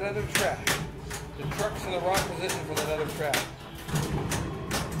 Gotta get that other trap. The truck's in the wrong position for that other trap.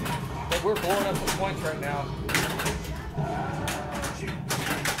 But we're blowing up the points right now.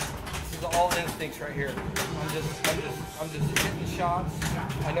 This is all instincts right here. I'm just hitting shots.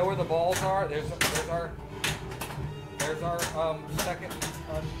 I know where the balls are. There's our second.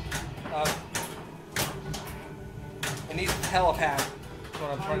 I need the helipad. That's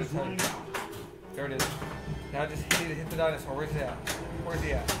what I'm trying to tell you. There it is. Now I just need to hit the dinosaur. Where's he at? Where's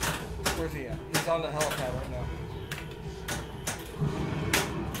he at? Where's he at? He's on the helipad right now.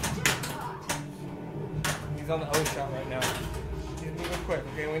 He's on the O shot right now. He's moving quick.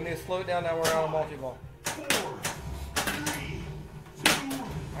 Okay, we need to slow it down now. We're on a multi-ball. 4, 3, 2,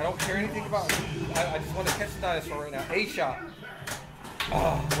 I don't care anything about it. I just want to catch the dinosaur right now. A shot.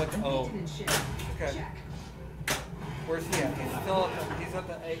 Oh, what the O? Maintenance ship. Okay. Check. Where's he at? He's still at the, he's at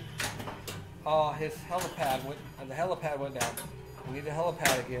the A. Oh, his helipad went, the helipad went down. We need the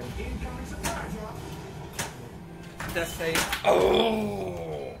helipad again. Incoming supply drop. Death save.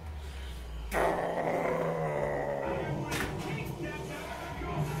 Oh!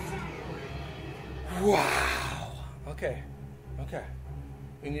 Wow. Okay. Okay.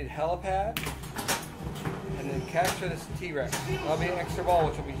 We need helipad. And then capture this T-Rex. That'll be an extra ball,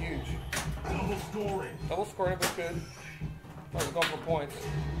 which will be huge. Double scoring. Double scoring was good. I was going for points.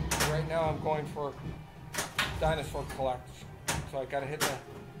 Right now I'm going for dinosaur collect. So I gotta hit the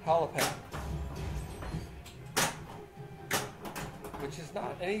helipad. Which is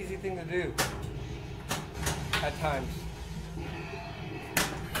not an easy thing to do at times.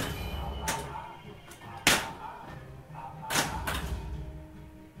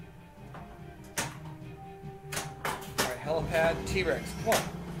 Alright, helipad, T-Rex, come on.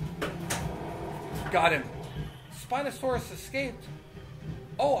 Got him. Spinosaurus escaped.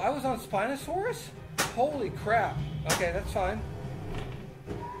 Oh, I was on Spinosaurus? Holy crap. Okay, that's fine.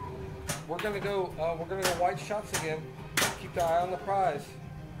 We're gonna go wide shots again. Keep the eye on the prize.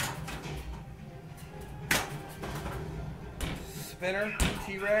 Spinner,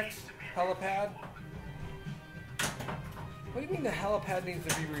 T-Rex, helipad. What do you mean the helipad needs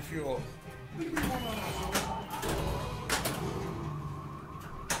to be refueled?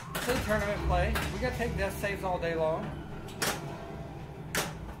 This is tournament play. We gotta take death saves all day long.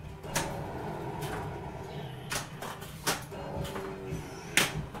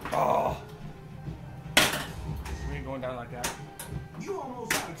 Oh. We ain't going down like that. You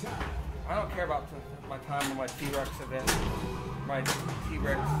almost out of time. I don't care about my time on my T-Rex event. My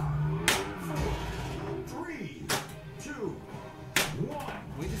T-Rex. 3, 2, 1.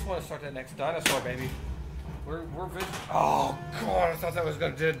 We just want to start that next dinosaur, baby. We're oh god, I thought that was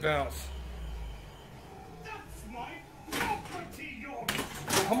gonna dead bounce. That's my property, your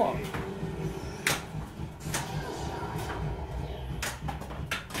Come on.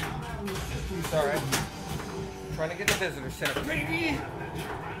 It's alright. Trying to get the visitor center. Baby!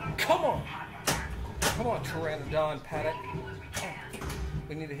 Come on! Come on, Pteranodon Paddock.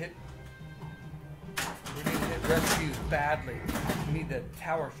 We need to hit. We need to hit rescues badly. We need the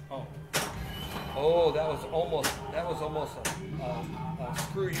tower. Oh, that was almost a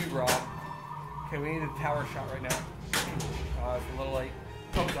screw you, Rob. Okay, we need a tower shot right now. It's a little late.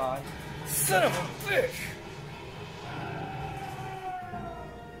 Oh god. Son of a fish!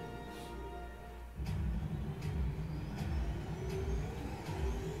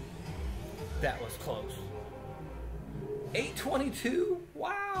 That was close. 822?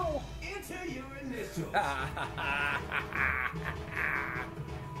 Wow! Enter your initials.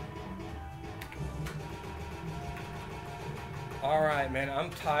 Alright, man, I'm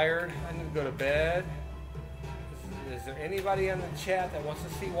tired. I need to go to bed. Is there anybody in the chat that wants to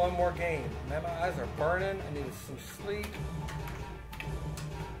see one more game? Man, my eyes are burning. I need some sleep.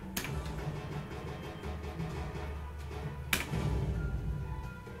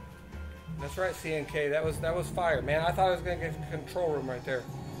 That's right, CNK. That was fire, man. I thought I was gonna get a control room right there,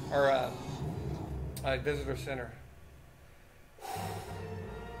 or a visitor center.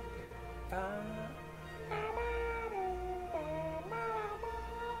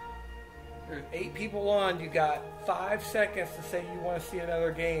 There's 8 people on. You got 5 seconds to say you want to see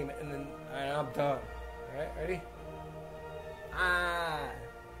another game, and then I'm done. All right, ready? 5,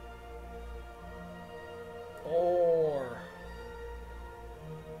 4,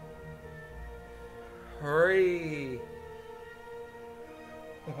 3,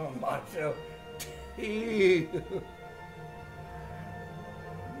 Macho, 2,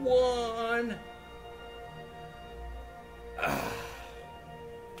 1.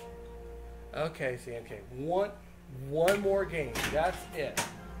 Okay, CMK. One more game. That's it.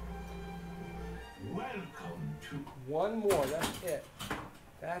 Welcome to One more. That's it.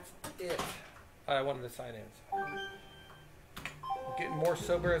 That's it. I wanted to sign in. So. I'm getting more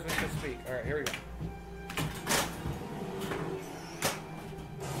sober as we can speak. All right, here we go.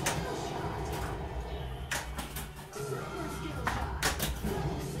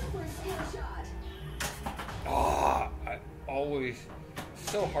 Super skill shot. Oh, I always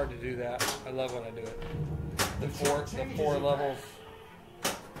so hard to do that. I love when I do it. The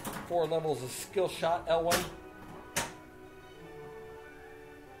four levels of skill shot L1.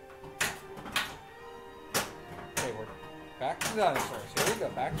 Okay, we're back to dinosaurs. Here we go,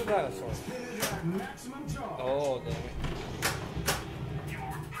 back to dinosaurs. maximum charge. Oh, damn it.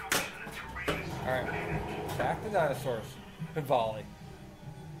 Alright, back to dinosaurs. Volley.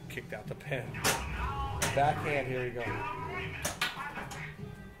 Kicked out the pin. Backhand, here we go.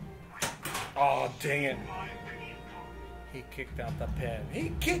 Oh, dang it. He kicked out the pin.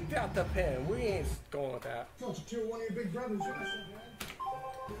 He kicked out the pin. We ain't going with that. Don't you kill one of your big brothers, you know?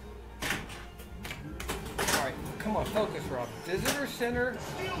 come on, focus, Rob. Visitor center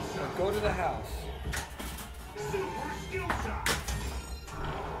or go to the house? Super skill shot.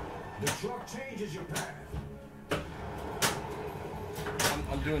 The truck changes your path.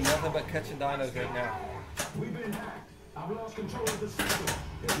 I'm doing nothing but catching dinos right now. We've been hacked. I've lost control of the system.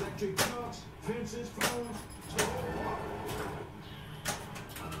 Electric trucks, fences, phones, the whole lot.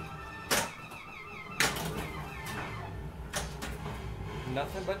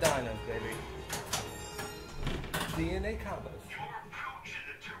 Nothing but dinos, baby. DNA combos.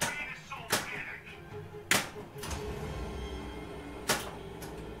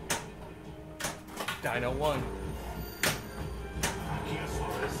 Dino 1.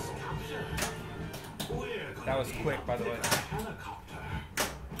 That was quick, by the way.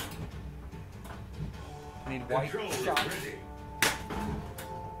 Need white shots.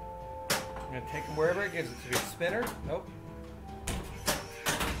 I'm gonna take him wherever it gives it to me. Spinner? Nope.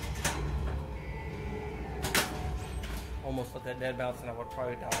 Almost let that dead bounce and I would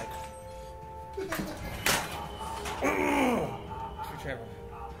probably died.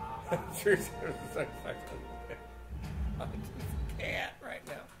 Seriously, I just can't right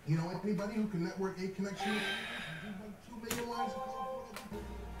now. You know anybody who can network a connection? 2 million lines of call?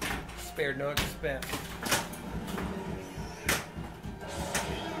 Spared no expense.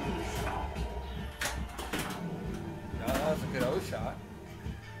 No, that was a good O shot.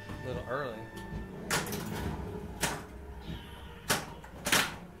 A little early.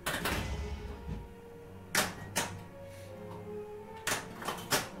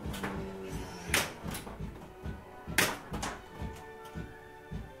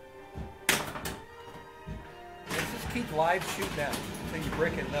 Keep live shooting out until you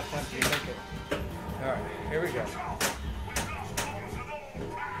break it enough times you make it. Alright, here we go.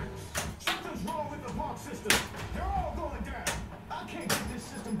 Something's wrong with the pump system. They're all going down. I can't get this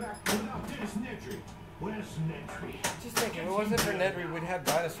system back without Dennis Nedry. Where's Nedry? Just thinking, if it wasn't for Nedry, we'd have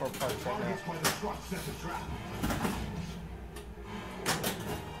dinosaur parts right now. Targets by the truck set the trap.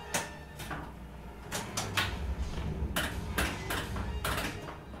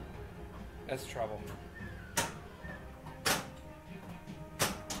 That's trouble.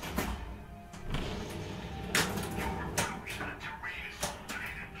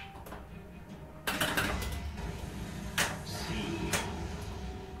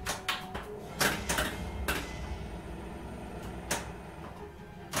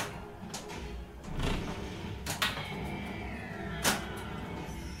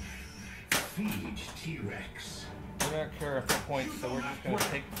 T-Rex. We don't care about points, so we're just going to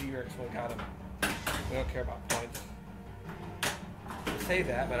take T-Rex when we got him. We don't care about points. I say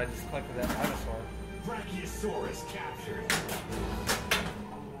that, but I just collected that dinosaur. Brachiosaurus captured.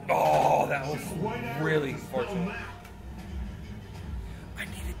 Oh, that was really fortunate. I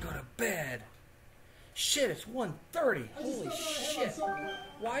need to go to bed. Shit, it's 1:30. Holy shit.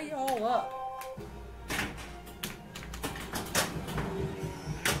 Why y'all up?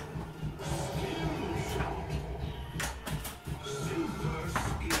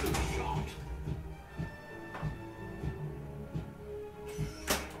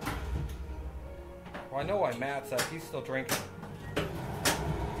 Well, I know why Matt's up. He's still drinking.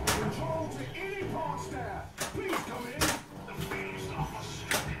 Control to any pawn staff. Please come in. The fiends are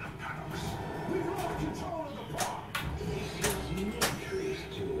stuck in the paddocks. We've lost control of the park.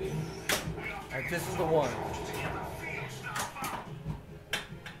 Alright, this is the one.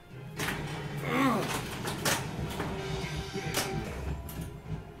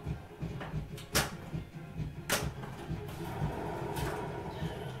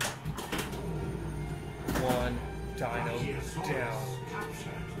 One dino down.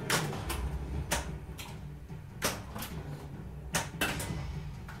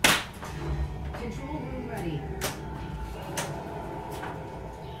 Control room ready.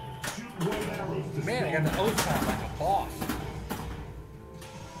 Man, I got the O-Top like a boss.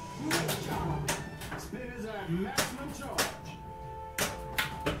 Spinners at maximum charge.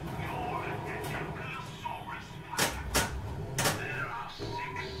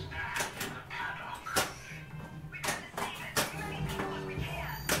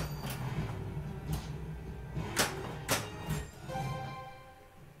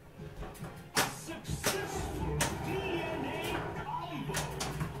 Successful DNA combo.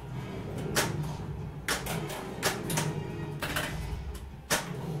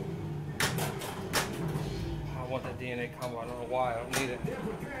 I want the DNA combo. I don't know why. I don't need it. They're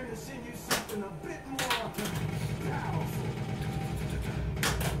preparing to send you something a bit more powerful.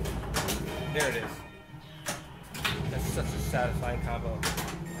 There it is. That's such a satisfying combo.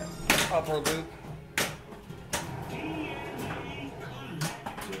 Upper loop. DNA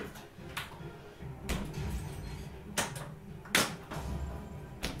collector.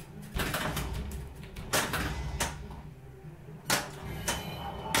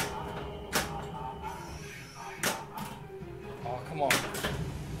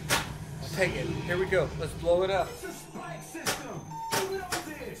 take it. Here we go. Let's blow it up. It's a spike system. You know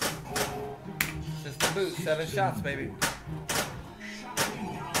this. System boot. 7 shots, baby. Shutting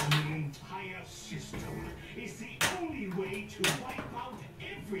down the entire system is the only way to wipe out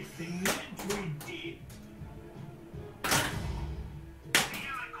everything Nedry did. The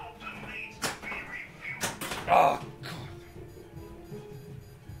helicopter needs to be refueled. Oh, God.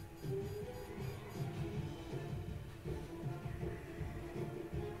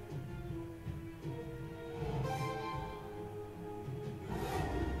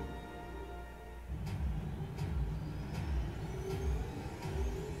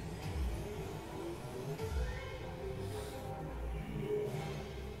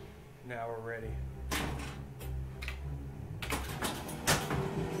 Now we're ready.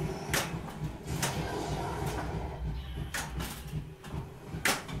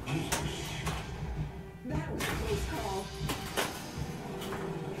 That was a close call.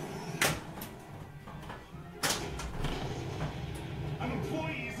 An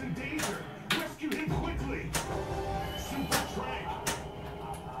employee is in danger. Rescue him quickly. Super Trank.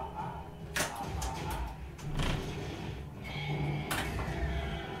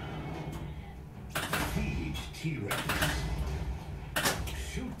 Feed T-Rex.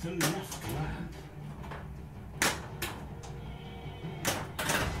 Shoot the left lamp.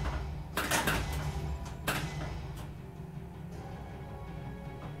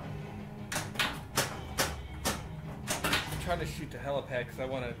 I'm trying to shoot the helipad because I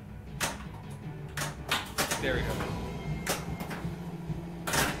want to. There we go.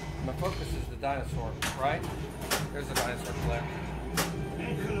 My focus is the dinosaur, right? There's a dinosaur flare.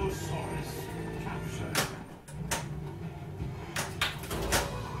 Ankylosaurus captured.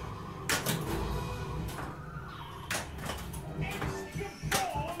 The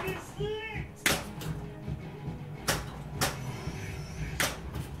bomb is lit!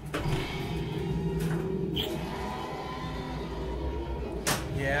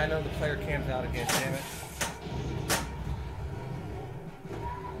 Yeah, I know the player cam's out again, damn it.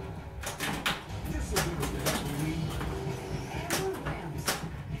 This will be what we need. Ammo ramps.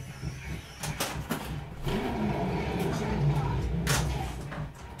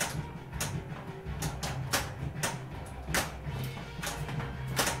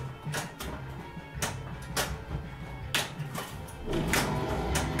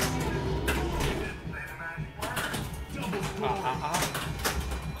 Double score.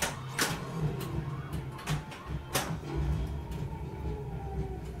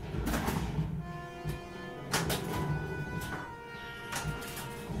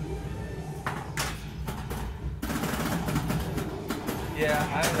 Yeah,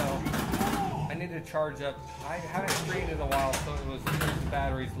 I know. I need to charge up. I haven't streamed in a while, so the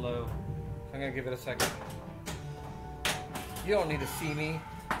battery's low. So I'm gonna give it a second. You don't need to see me.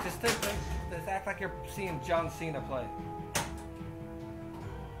 Just just act like you're seeing John Cena play.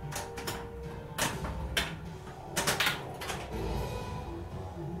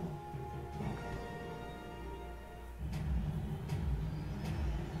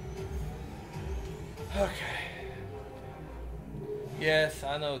 Okay. Yes,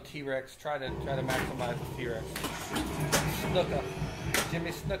 I know T-Rex. Try to maximize the T-Rex. Snuka.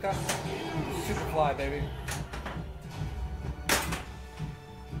 Jimmy Snuka. Superfly, baby.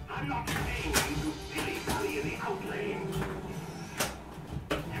 I'm not paying you to dilly-dally the outlay.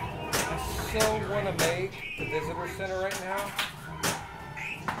 I so want to make the visitor center right now.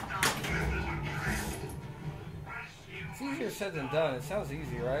 It's easier said than done. It sounds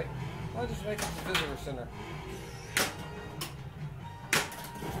easy, right? I'll just make it the visitor center.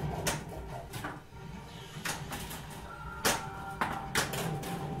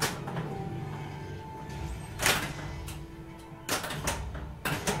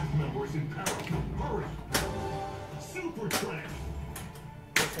 Staff members in peril. Hurry. Super Trank.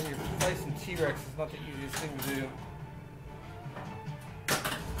 When you're replacing T-Rex, it's not the easiest thing to do.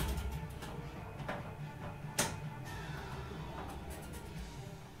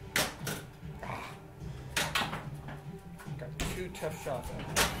 Got 2 tough shots at it.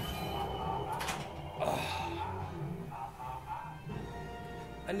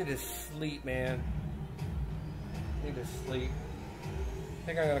 I need to sleep, man. I need to sleep. I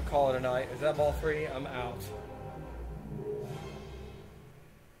think I'm gonna call it a night. Is that ball 3? I'm out.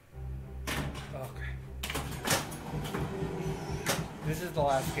 Okay. This is the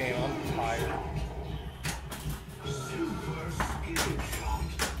last game. I'm tired. Super skill shot.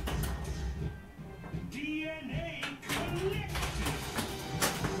 DNA collected.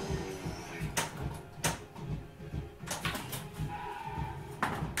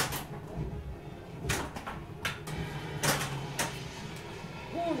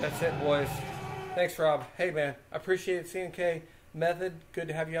 That's it, boys. Thanks, Rob. Hey, man, I appreciate it. CNK Method, good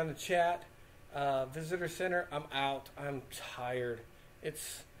to have you on the chat. Visitor Center, I'm out. I'm tired.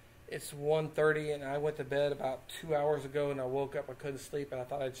 It's 1:30, and I went to bed about 2 hours ago, and I woke up. I couldn't sleep, and I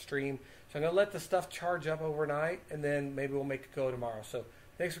thought I'd stream. So I'm going to let the stuff charge up overnight, and then maybe we'll make a go tomorrow. So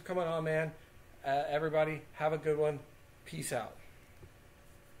thanks for coming on, man. Everybody, have a good one. Peace out.